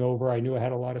going over. I knew I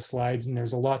had a lot of slides and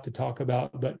there's a lot to talk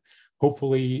about, but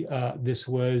hopefully this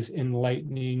was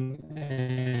enlightening.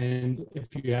 And if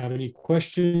you have any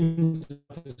questions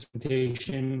about this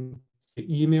presentation,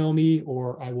 email me,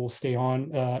 or I will stay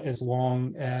on as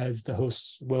long as the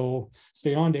hosts will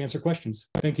stay on to answer questions.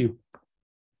 Thank you.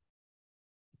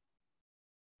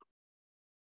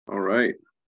 All right.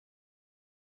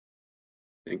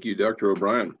 Thank you, Dr.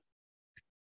 O'Brien.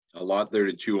 A lot there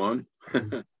to chew on.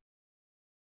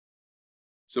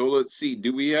 So let's see,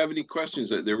 do we have any questions?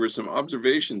 There were some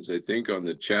observations, I think, on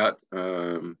the chat.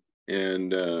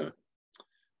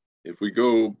 If we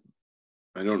go,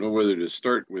 I don't know whether to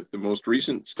start with the most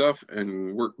recent stuff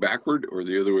and work backward or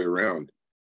the other way around.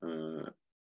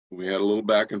 We had a little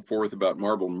back and forth about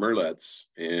marbled murrelets,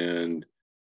 and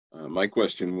my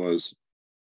question was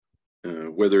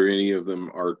whether any of them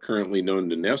are currently known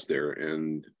to nest there.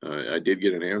 And I did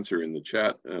get an answer in the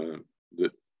chat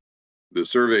that the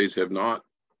surveys have not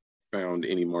found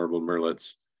any marbled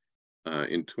murrelets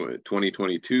in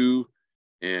 2022,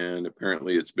 and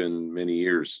apparently it's been many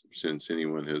years since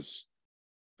anyone has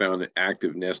found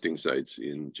active nesting sites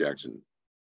in Jackson.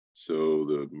 So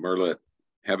the murrelet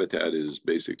habitat is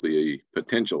basically a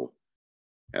potential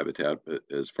habitat, but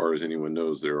as far as anyone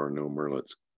knows, there are no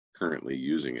murrelets currently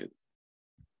using it,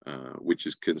 which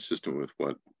is consistent with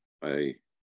what I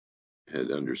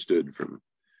had understood from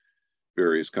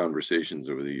various conversations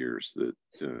over the years, that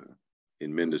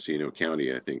in Mendocino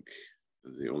County, I think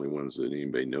the only ones that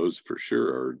anybody knows for sure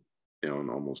are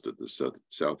down almost at the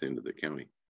south end of the county.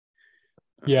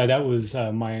 Yeah, that was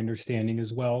my understanding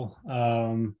as well.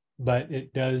 But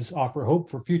it does offer hope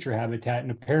for future habitat.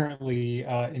 And apparently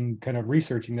in kind of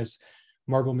researching this,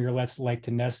 marbled murrelets like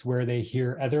to nest where they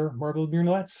hear other marbled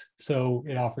murrelets. So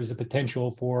it offers a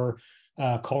potential for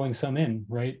calling some in,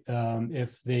 right?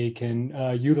 If they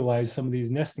can utilize some of these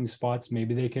nesting spots,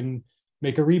 maybe they can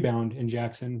make a rebound in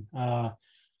Jackson.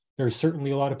 There's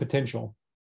certainly a lot of potential.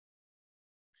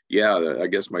 Yeah, I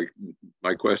guess my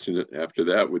question after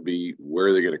that would be, where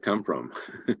are they going to come from?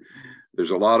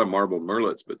 There's a lot of marbled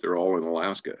murrelets, but they're all in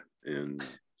Alaska, and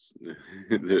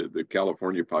the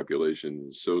California population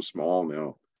is so small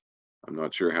now. I'm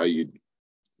not sure how you'd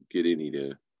get any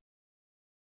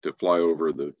to fly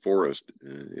over the forest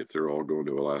if they're all going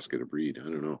to Alaska to breed. I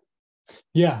don't know.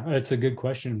 Yeah, that's a good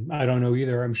question. I don't know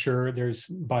either. I'm sure there's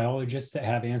biologists that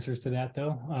have answers to that,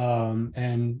 though.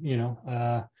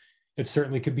 It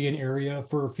certainly could be an area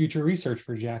for future research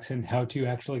for Jackson, how to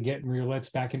actually get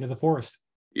murrelets back into the forest.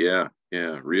 Yeah.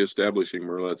 Reestablishing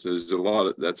murrelets is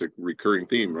that's a recurring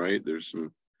theme, right? There's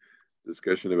some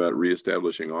discussion about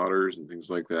reestablishing otters and things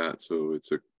like that. So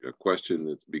it's a question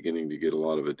that's beginning to get a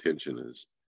lot of attention, is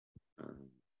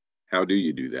how do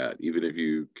you do that? Even if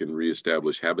you can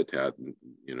reestablish habitat,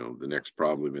 the next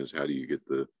problem is, how do you get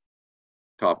the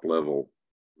top level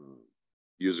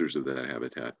users of that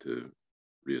habitat to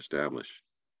reestablish?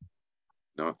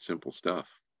 Not simple stuff.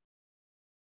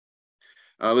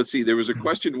 Let's see, there was a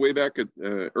question way back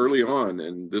early on,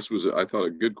 and this was, I thought,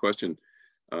 a good question.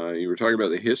 You were talking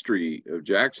about the history of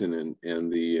Jackson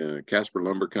and the Casper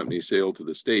Lumber Company sale to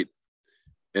the state.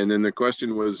 And then the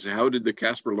question was, how did the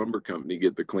Casper Lumber Company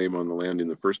get the claim on the land in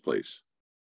the first place?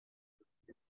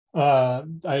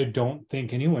 I don't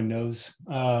think anyone knows,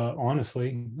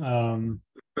 honestly. I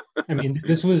mean,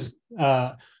 this was,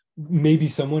 maybe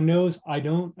someone knows. I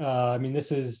don't. I mean,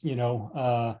 this is,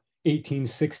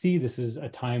 1860. This is a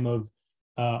time of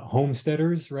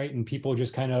homesteaders, right? And people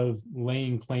just kind of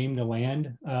laying claim to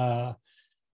land.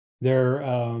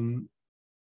 They're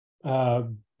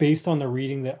based on the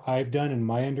reading that I've done and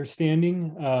my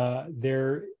understanding,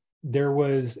 there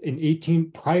was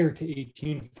prior to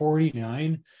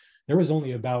 1849, there was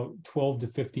only about 12 to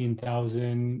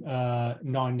 15,000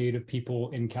 non-native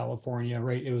people in California,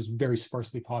 right? It was very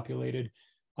sparsely populated.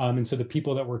 And so the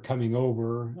people that were coming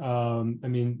over, I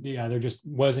mean, yeah, there just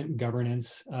wasn't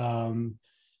governance.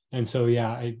 And so,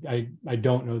 yeah, I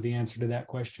don't know the answer to that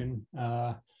question.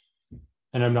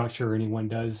 And I'm not sure anyone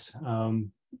does,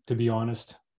 to be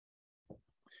honest.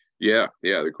 Yeah.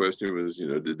 The question was,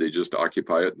 did they just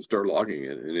occupy it and start logging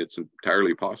it? And it's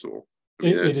entirely possible. I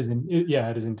mean,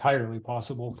 It is entirely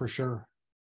possible for sure.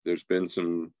 There's been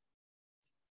some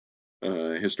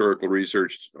historical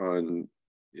research on,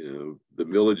 the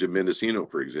village of Mendocino,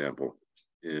 for example,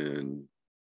 and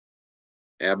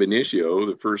ab initio,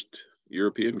 the first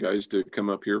European guys to come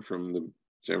up here from the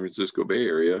San Francisco Bay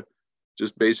Area,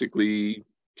 just basically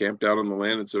camped out on the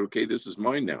land and said, okay, this is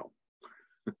mine now.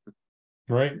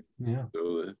 Right. Yeah.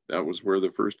 So that was where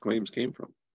the first claims came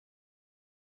from.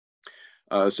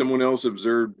 Someone else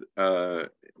observed,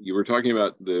 you were talking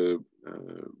about the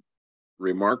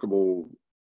remarkable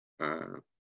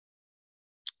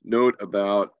note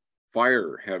about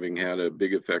fire having had a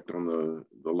big effect on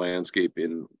the landscape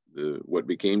in what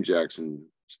became Jackson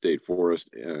State Forest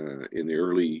in the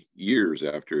early years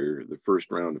after the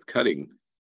first round of cutting.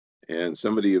 And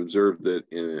somebody observed that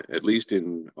at least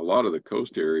in a lot of the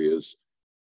coast areas,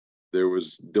 there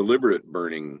was deliberate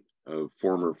burning of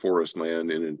former forest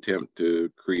land in an attempt to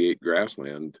create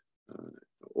grassland,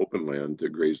 open land to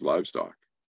graze livestock.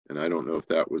 And I don't know if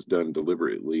that was done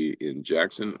deliberately in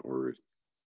Jackson or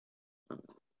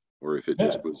if it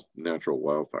just was natural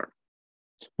wildfire.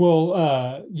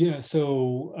 Well, yeah.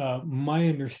 So my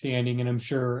understanding, and I'm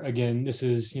sure again, this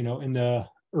is in the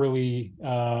early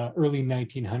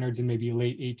 1900s and maybe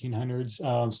late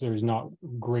 1800s. So there's not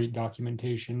great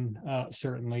documentation,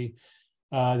 certainly,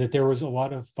 that there was a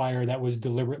lot of fire that was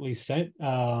deliberately set.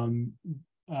 And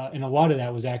a lot of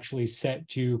that was actually set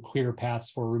to clear paths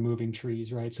for removing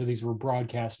trees, right? So these were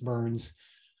broadcast burns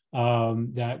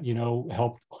that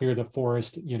helped clear the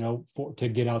forest, to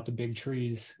get out the big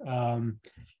trees.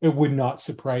 It would not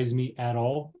surprise me at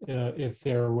all if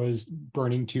there was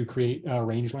burning to create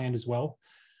rangeland as well.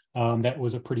 That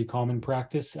was a pretty common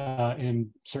practice in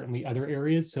certainly other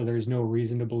areas. So there's no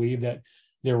reason to believe that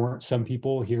there weren't some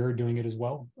people here doing it as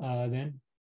well then.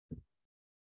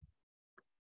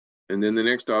 And then the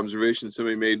next observation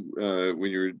somebody made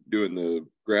when you were doing the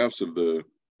graphs of the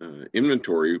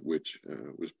inventory, which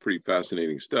was pretty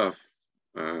fascinating stuff,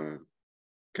 kind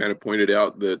of pointed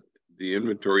out that the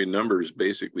inventory numbers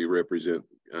basically represent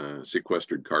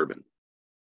sequestered carbon.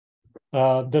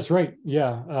 That's right.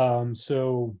 Yeah.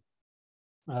 So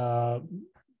the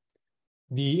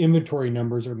inventory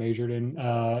numbers are measured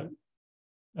in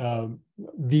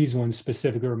these ones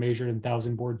specifically are measured in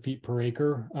 1,000 board feet per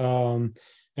acre.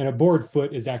 And a board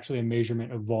foot is actually a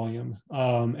measurement of volume.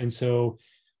 And so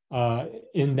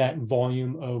in that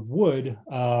volume of wood,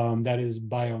 that is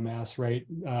biomass, right?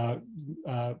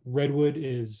 Redwood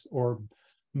is, or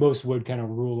most wood kind of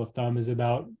rule of thumb is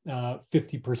about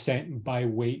 50% by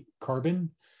weight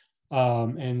carbon.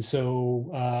 And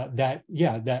so that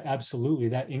absolutely,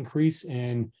 that increase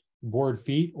in board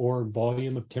feet or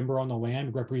volume of timber on the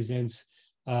land represents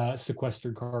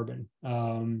sequestered carbon.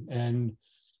 And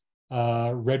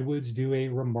redwoods do a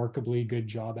remarkably good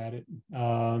job at it.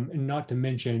 And not to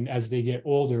mention, as they get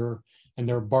older and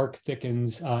their bark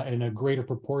thickens and a greater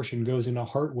proportion goes into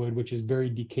heartwood, which is very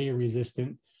decay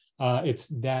resistant. It's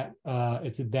that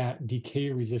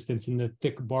decay resistance in the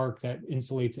thick bark that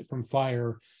insulates it from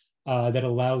fire that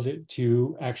allows it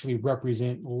to actually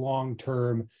represent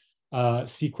long-term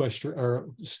sequester or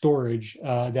storage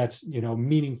that's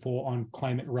meaningful on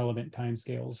climate relevant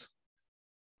timescales.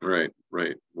 Right.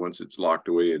 Once it's locked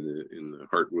away in the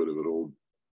heartwood of an old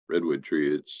redwood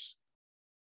tree, it's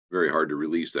very hard to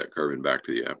release that carbon back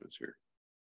to the atmosphere.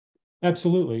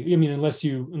 Absolutely. I mean, unless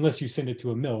you send it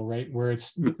to a mill, right, where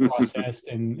it's processed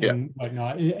and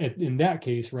whatnot. In that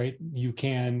case, right, you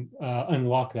can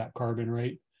unlock that carbon,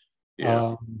 right?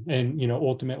 Yeah. And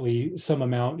ultimately, some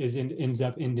amount ends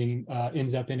up in the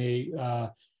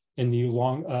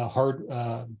long hard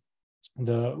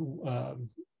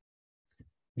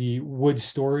the wood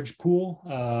storage pool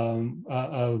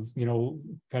of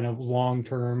kind of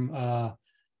long-term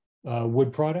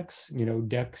wood products,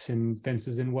 decks and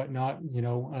fences and whatnot.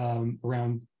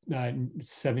 Around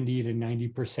 70 to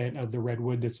 90% of the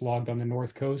redwood that's logged on the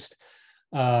North Coast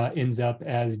ends up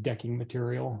as decking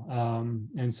material.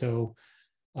 And so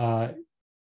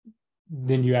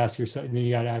then you got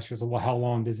to ask yourself, well, how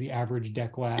long does the average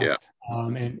deck last? Yeah.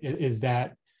 And is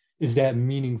that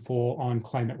meaningful on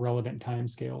climate relevant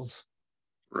timescales?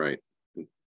 Right.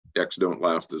 Decks don't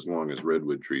last as long as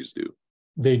redwood trees do.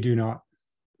 They do not.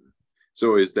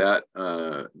 So is that,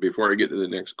 before I get to the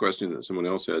next question that someone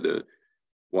else had,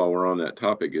 while we're on that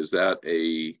topic, is that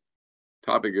a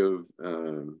topic of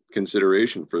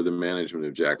consideration for the management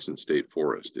of Jackson State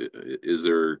Forest? Is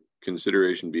there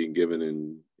consideration being given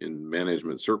in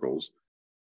management circles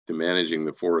to managing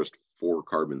the forest for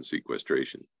carbon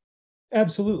sequestration?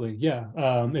 Absolutely, yeah.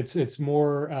 It's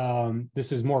more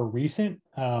this is more recent,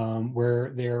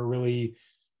 where they're really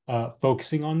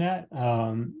focusing on that.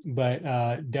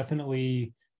 But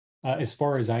definitely, as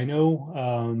far as I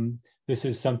know, this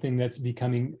is something that's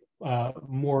becoming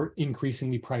more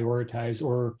increasingly prioritized,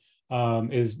 or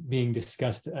is being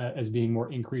discussed as being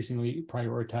more increasingly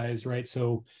prioritized, right?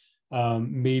 So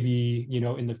maybe,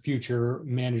 in the future,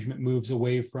 management moves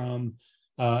away from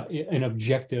an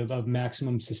objective of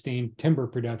maximum sustained timber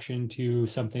production to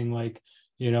something like,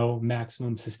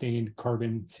 maximum sustained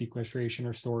carbon sequestration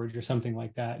or storage or something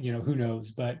like that. Who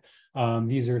knows? But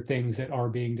these are things that are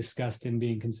being discussed and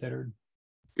being considered.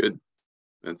 Good.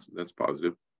 That's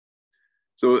positive.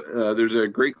 So there's a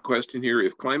great question here.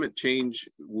 If climate change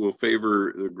will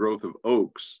favor the growth of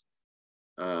oaks,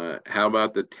 how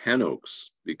about the 10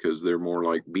 oaks? Because they're more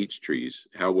like beech trees.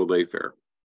 How will they fare?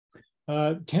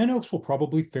 10 oaks will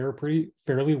probably fare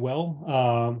fairly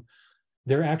well.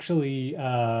 They're actually,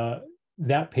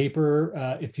 that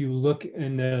paper, if you look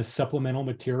in the supplemental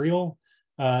material,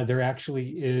 there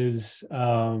actually is,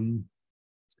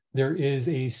 there is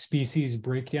a species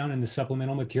breakdown in the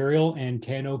supplemental material, and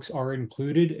tan oaks are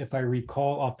included. If I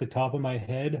recall off the top of my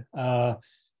head,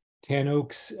 tan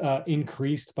oaks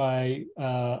increased by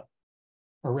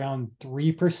around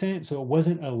 3%. So it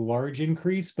wasn't a large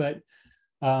increase, but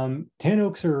tan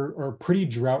oaks are pretty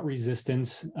drought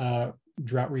resistant.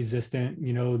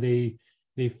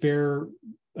 They fare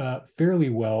fairly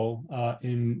well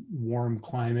in warm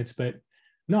climates, but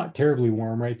not terribly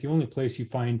warm, right? The only place you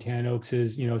find tan oaks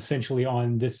is, essentially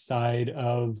on this side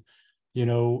of,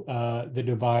 the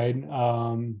divide.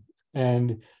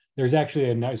 And there's actually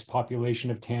a nice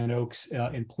population of tan oaks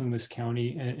in Plumas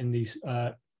County and in these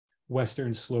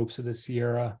western slopes of the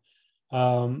Sierra.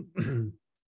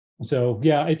 So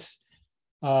yeah, it's,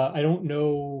 I don't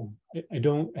know, I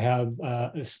don't have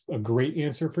a great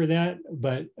answer for that,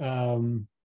 but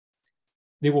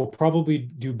they will probably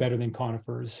do better than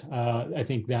conifers. I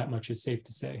think that much is safe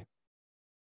to say.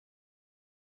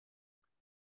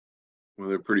 Well,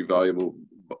 they're pretty valuable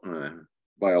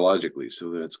biologically, so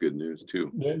that's good news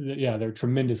too. Yeah, they're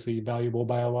tremendously valuable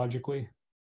biologically.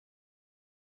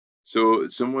 So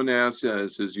someone asks,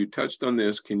 says, you touched on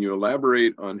this, can you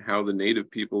elaborate on how the native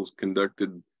peoples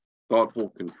conducted thoughtful,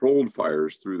 controlled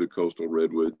fires through the coastal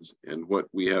redwoods and what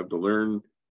we have to learn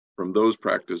from those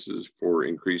practices for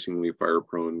increasingly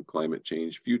fire-prone climate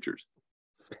change futures?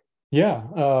 Yeah,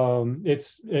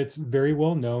 it's very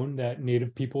well known that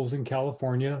native peoples in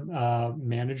California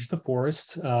managed the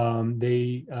forests.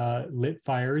 They lit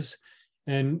fires,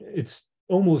 and it's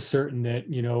almost certain that,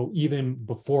 even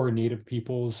before native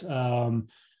peoples, I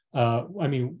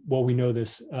mean, well, we know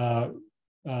this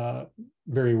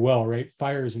very well, right?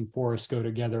 Fires and forests go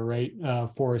together, right?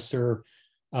 Forests are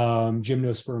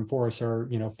gymnosperm forests are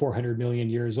 400 million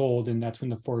years old, and that's when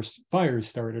the forest fires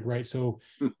started, right? So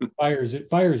fires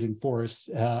in forests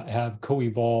have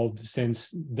co-evolved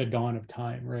since the dawn of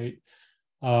time, right?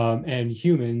 And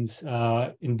humans,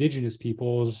 indigenous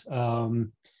peoples,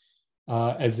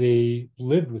 as they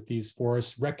lived with these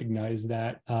forests, recognized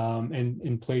that, and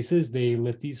in places they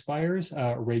lit these fires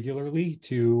regularly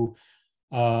to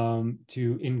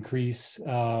increase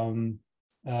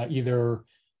either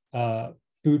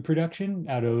food production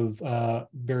out of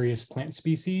various plant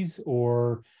species,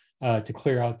 or to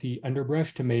clear out the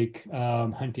underbrush to make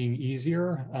hunting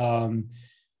easier.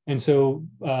 And so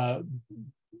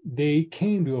they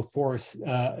came to a forest,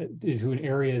 to an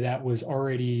area that was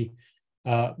already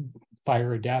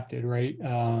fire adapted, right?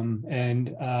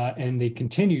 And they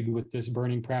continued with this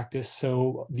burning practice.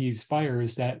 So these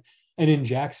fires and in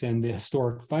Jackson, the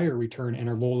historic fire return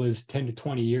interval is 10 to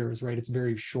 20 years, right? It's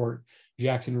very short.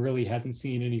 Jackson really hasn't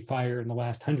seen any fire in the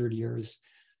last 100 years.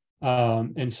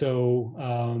 And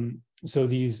so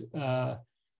these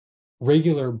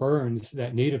regular burns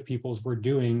that native peoples were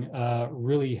doing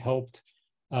really helped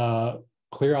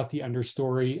clear out the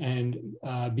understory. And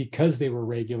because they were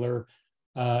regular,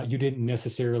 you didn't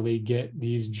necessarily get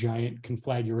these giant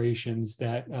conflagrations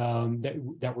that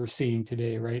we're seeing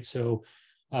today, right? So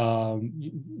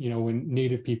when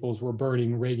native peoples were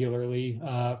burning regularly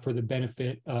for the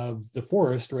benefit of the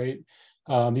forest, right?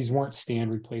 These weren't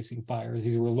stand replacing fires.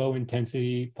 These were low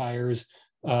intensity fires,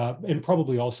 and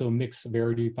probably also mixed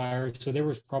severity fires. So there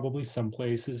was probably some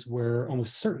places where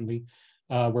almost certainly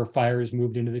where fires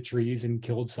moved into the trees and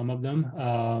killed some of them.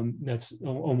 That's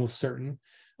almost certain.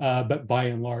 But by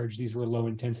and large, these were low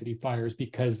intensity fires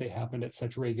because they happened at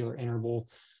such regular interval.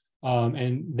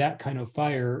 And that kind of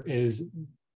fire is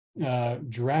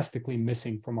drastically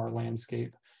missing from our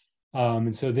landscape.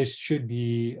 And so this should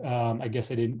be, I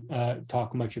guess I didn't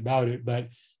talk much about it, but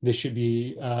this should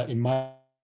be, in my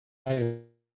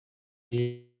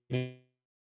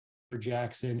for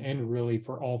Jackson and really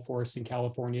for all forests in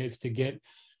California, is to get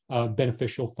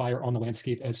beneficial fire on the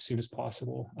landscape as soon as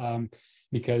possible,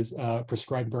 because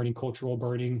prescribed burning, cultural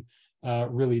burning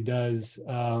really does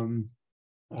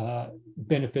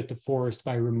benefit the forest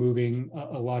by removing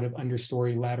a lot of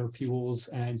understory ladder fuels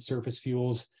and surface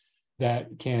fuels that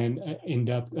can end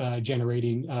up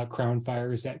generating crown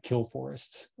fires that kill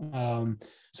forests.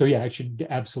 So yeah, it should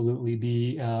absolutely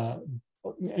be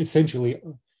essentially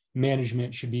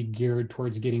management should be geared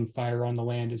towards getting fire on the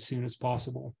land as soon as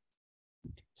possible.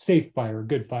 Safe fire,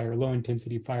 good fire, low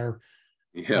intensity fire.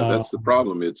 Yeah, that's the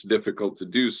problem. It's difficult to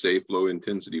do safe, low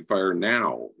intensity fire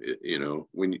now. You know,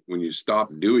 when you stop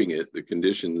doing it, the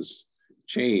conditions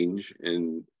change,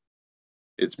 and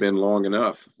it's been long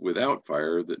enough without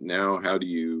fire that now how do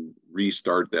you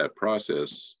restart that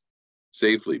process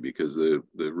safely? Because the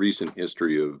recent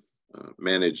history of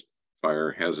managed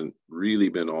fire hasn't really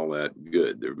been all that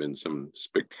good. There have been some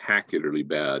spectacularly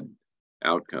bad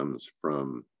outcomes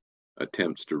from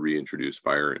attempts to reintroduce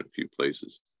fire in a few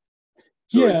places.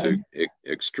 So it's an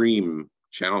extreme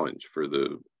challenge for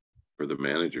the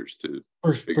managers to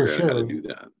figure out how to do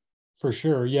that. For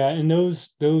sure, yeah, and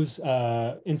those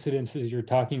incidences you're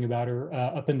talking about are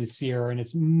up in the Sierra, and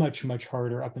it's much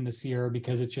harder up in the Sierra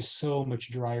because it's just so much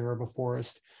drier of a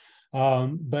forest.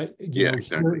 But you know,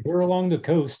 exactly. here along the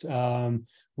coast,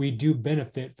 we do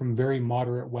benefit from very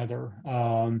moderate weather,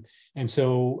 and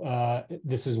so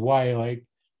this is why, like,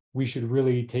 we should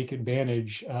really take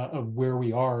advantage of where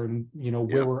we are and, you know,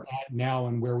 where we're at now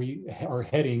and where we are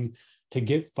heading to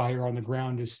get fire on the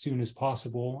ground as soon as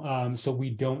possible. So we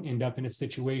don't end up in a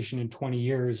situation in 20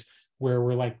 years where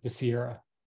we're like the Sierra.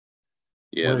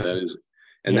 Yeah, that is,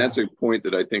 and that's a point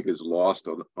that I think is lost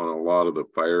on a lot of the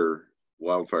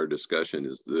wildfire discussion,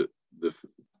 is the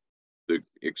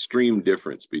extreme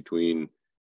difference between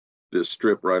this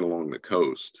strip right along the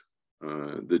coast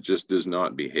that just does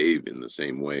not behave in the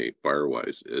same way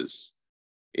fire-wise as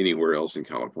anywhere else in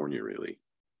California, really.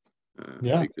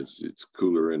 Because it's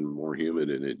cooler and more humid,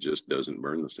 and it just doesn't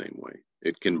burn the same way.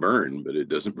 It can burn, but it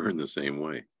doesn't burn the same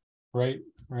way. Right.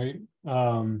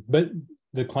 But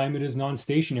the climate is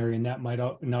non-stationary, and that might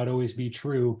not always be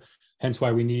true. Hence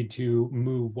why we need to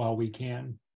move while we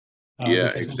can.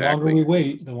 Exactly.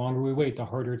 The longer we wait, the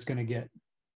harder it's going to get.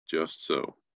 Just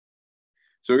so.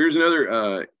 So here's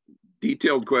another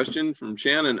detailed question from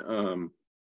Shannon.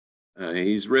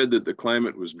 He's read that the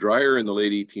climate was drier in the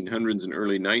late 1800s and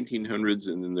early 1900s,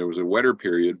 and then there was a wetter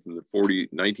period from the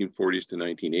 1940s to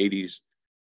 1980s.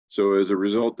 So as a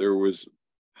result, there was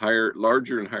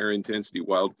larger and higher intensity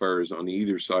wildfires on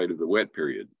either side of the wet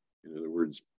period. In other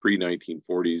words,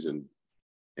 pre-1940s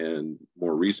and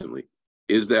more recently.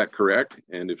 Is that correct?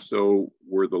 And if so,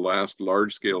 were the last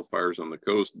large-scale fires on the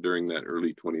coast during that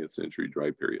early 20th century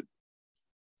dry period?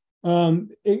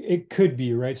 It could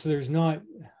be, right? So there's not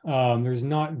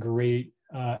great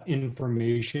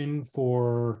information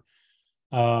for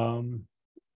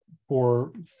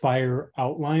fire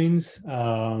outlines.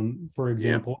 For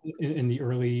example, in the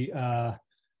early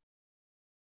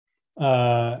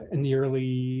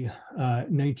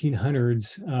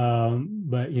 1900s,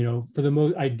 but you know, for the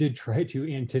most, I did try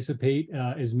to anticipate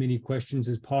as many questions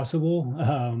as possible.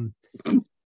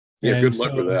 Good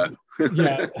luck with that.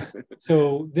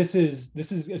 So this is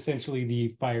essentially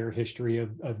the fire history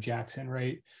of Jackson,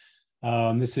 right?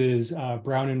 This is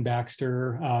Brown and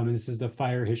Baxter, and this is the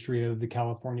fire history of the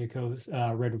California coast,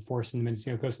 Redwood Forest and the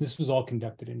Mendocino coast. And this was all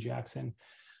conducted in Jackson,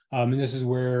 and this is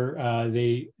where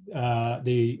they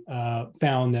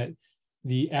found that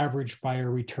the average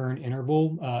fire return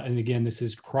interval, and again, this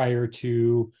is prior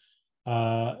to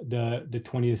the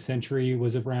 20th century,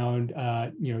 was around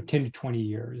 10 to 20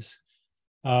 years.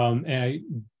 And I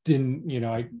didn't,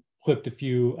 I clipped a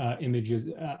few images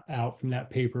out from that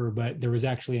paper, but there was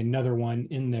actually another one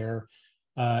in there,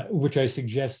 which I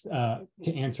suggest to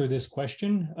answer this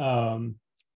question.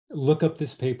 Look up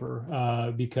this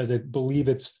paper because I believe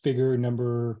it's figure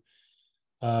number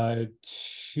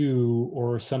 2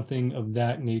 or something of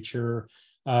that nature,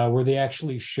 where they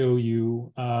actually show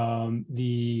you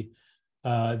the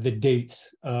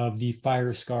dates of the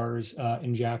fire scars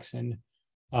in Jackson.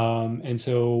 And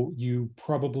so you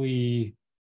probably,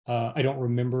 I don't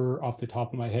remember off the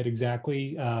top of my head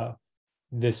exactly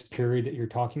this period that you're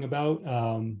talking about.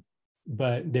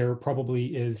 But there probably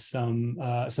is some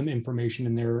information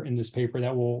in there in this paper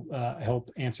that will help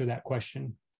answer that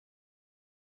question.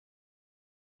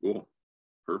 Cool.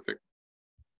 Perfect.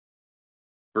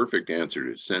 Perfect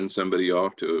answer to send somebody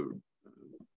off to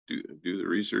do the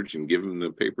research and give them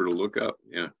the paper to look up.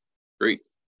 Yeah, great.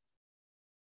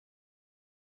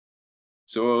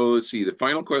 So let's see, the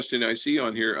final question I see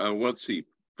on here, let's see.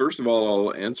 First of all,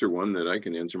 I'll answer one that I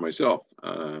can answer myself.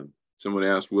 Someone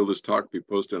asked, will this talk be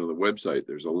posted on the website?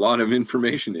 There's a lot of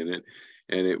information in it,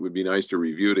 and it would be nice to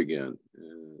review it again.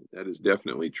 That is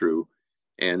definitely true.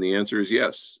 And the answer is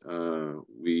yes.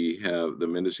 We have, the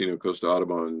Mendocino Coast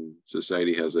Audubon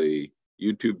Society has a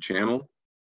YouTube channel.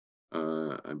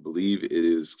 I believe it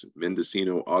is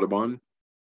Mendocino Audubon.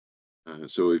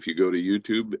 So if you go to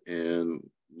YouTube and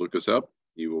look us up,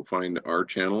 you will find our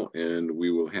channel, and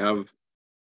we will have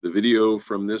the video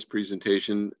from this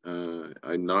presentation.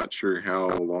 I'm not sure how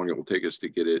long it will take us to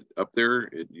get it up there.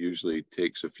 It usually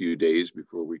takes a few days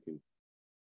before we can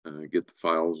get the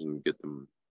files and get them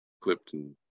clipped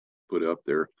and put up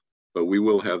there. But we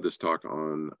will have this talk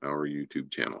on our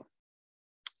YouTube channel.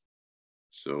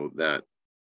 So that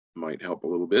might help a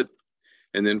little bit.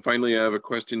 And then finally, I have a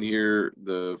question here.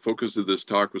 The focus of this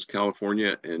talk was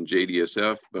California and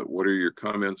JDSF, but what are your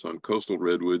comments on coastal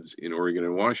redwoods in Oregon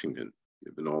and Washington,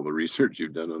 given all the research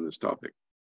you've done on this topic?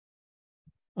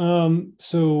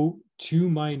 So to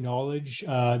my knowledge,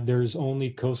 there's only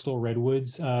coastal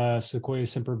redwoods, Sequoia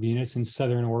sempervenus in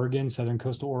Southern Oregon, Southern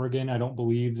coastal Oregon. I don't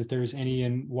believe that there's any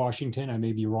in Washington. I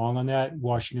may be wrong on that.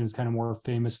 Washington is kind of more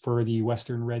famous for the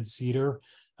Western red cedar,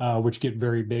 which get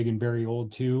very big and very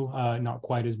old too. Not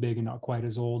quite as big and not quite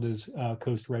as old as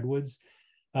coast redwoods.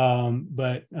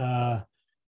 Yeah,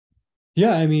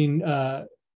 I mean,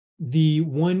 the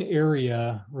one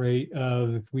area, right,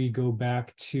 if we go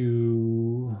back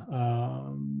to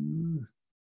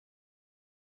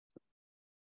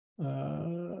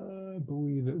I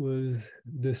believe it was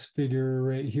this figure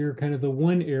right here, kind of the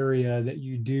one area that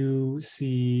you do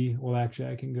see, well,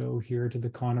 actually I can go here to the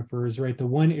conifers, right? The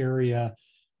one area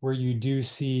where you do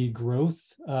see growth,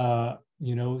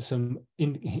 you know, some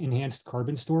enhanced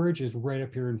carbon storage is right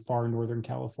up here in far Northern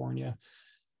California.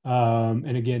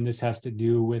 And again, this has to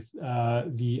do with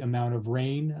the amount of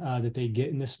rain that they get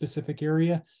in this specific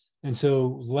area. And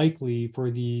so likely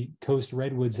for the coast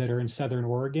redwoods that are in Southern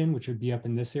Oregon, which would be up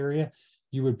in this area,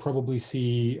 you would probably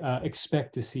see,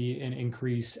 expect to see an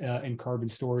increase in carbon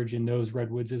storage in those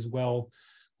redwoods as well,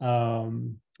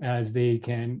 as they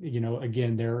can, you know,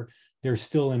 again, they're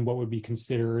still in what would be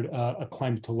considered a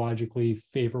climatologically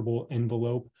favorable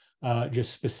envelope,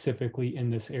 just specifically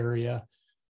in this area.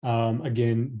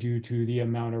 Again, due to the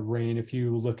amount of rain. If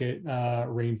you look at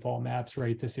rainfall maps,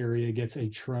 right, this area gets a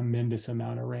tremendous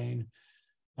amount of rain.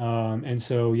 And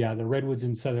so, yeah, the redwoods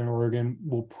in Southern Oregon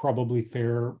will probably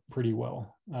fare pretty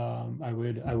well, I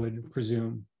would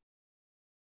presume.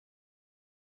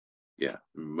 Yeah,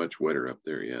 much wetter up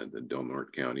there. Yeah, the Del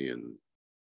Norte County and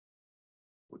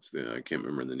I can't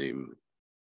remember the name,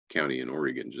 county in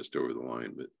Oregon just over the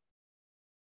line, but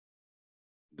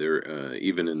they're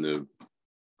even in the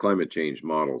climate change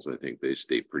models, I think they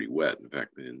stay pretty wet. In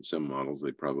fact, in some models,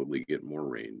 they probably get more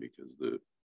rain because the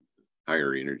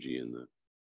higher energy in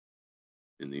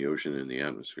the ocean and the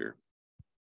atmosphere.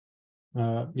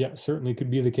 Yeah, certainly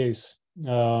could be the case.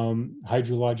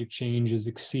 Hydrologic change is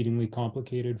exceedingly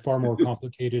complicated, far more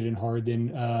complicated and hard than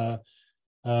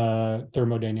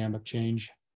thermodynamic change.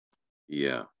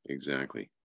 Yeah, exactly.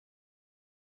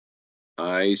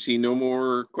 I see no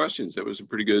more questions. That was a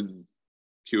pretty good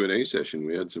Q&A session.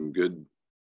 We had some good,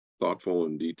 thoughtful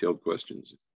and detailed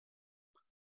questions.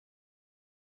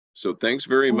 So thanks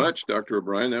very much, Dr.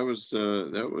 O'Brien. That was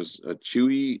a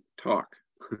chewy talk.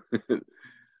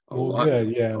 Well,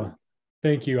 good. Yeah.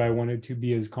 Thank you. I wanted to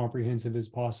be as comprehensive as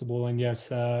possible. And yes,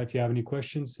 if you have any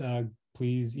questions,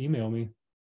 please email me.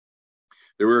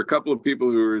 There were a couple of people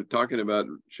who were talking about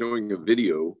showing a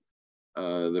video.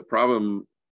 The problem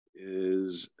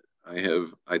is I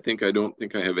don't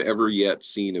think I have ever yet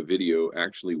seen a video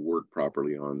actually work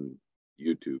properly on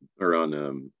YouTube or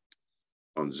on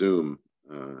Zoom.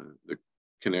 The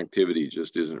connectivity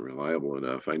just isn't reliable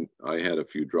enough. I had a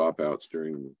few dropouts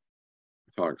during the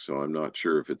talk, so I'm not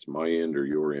sure if it's my end or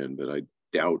your end, but I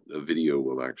doubt a video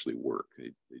will actually work.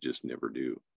 They just never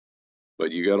do.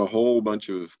 But you got a whole bunch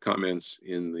of comments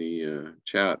in the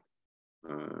chat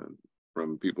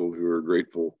from people who are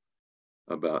grateful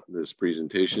about this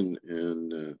presentation,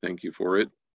 and thank you for it.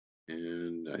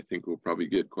 And I think we'll probably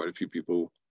get quite a few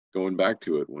people going back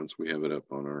to it once we have it up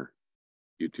on our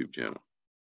YouTube channel.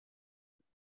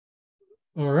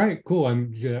 All right, cool.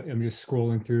 I'm just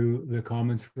scrolling through the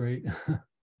comments, right?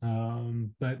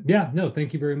 But yeah, no,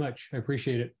 thank you very much. I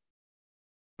appreciate it.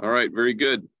 All right, very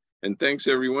good. And thanks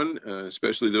everyone,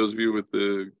 especially those of you with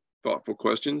the thoughtful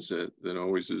questions. That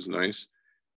always is nice.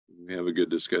 We have a good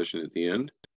discussion at the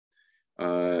end.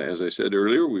 As I said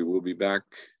earlier, we will be back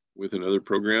with another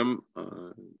program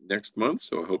next month.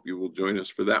 So I hope you will join us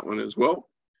for that one as well.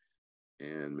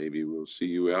 And maybe we'll see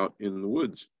you out in the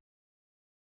woods.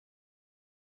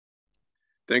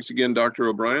 Thanks again, Dr.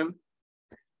 O'Brien.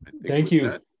 I think Thank with you.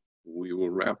 that, we will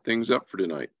wrap things up for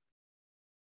tonight.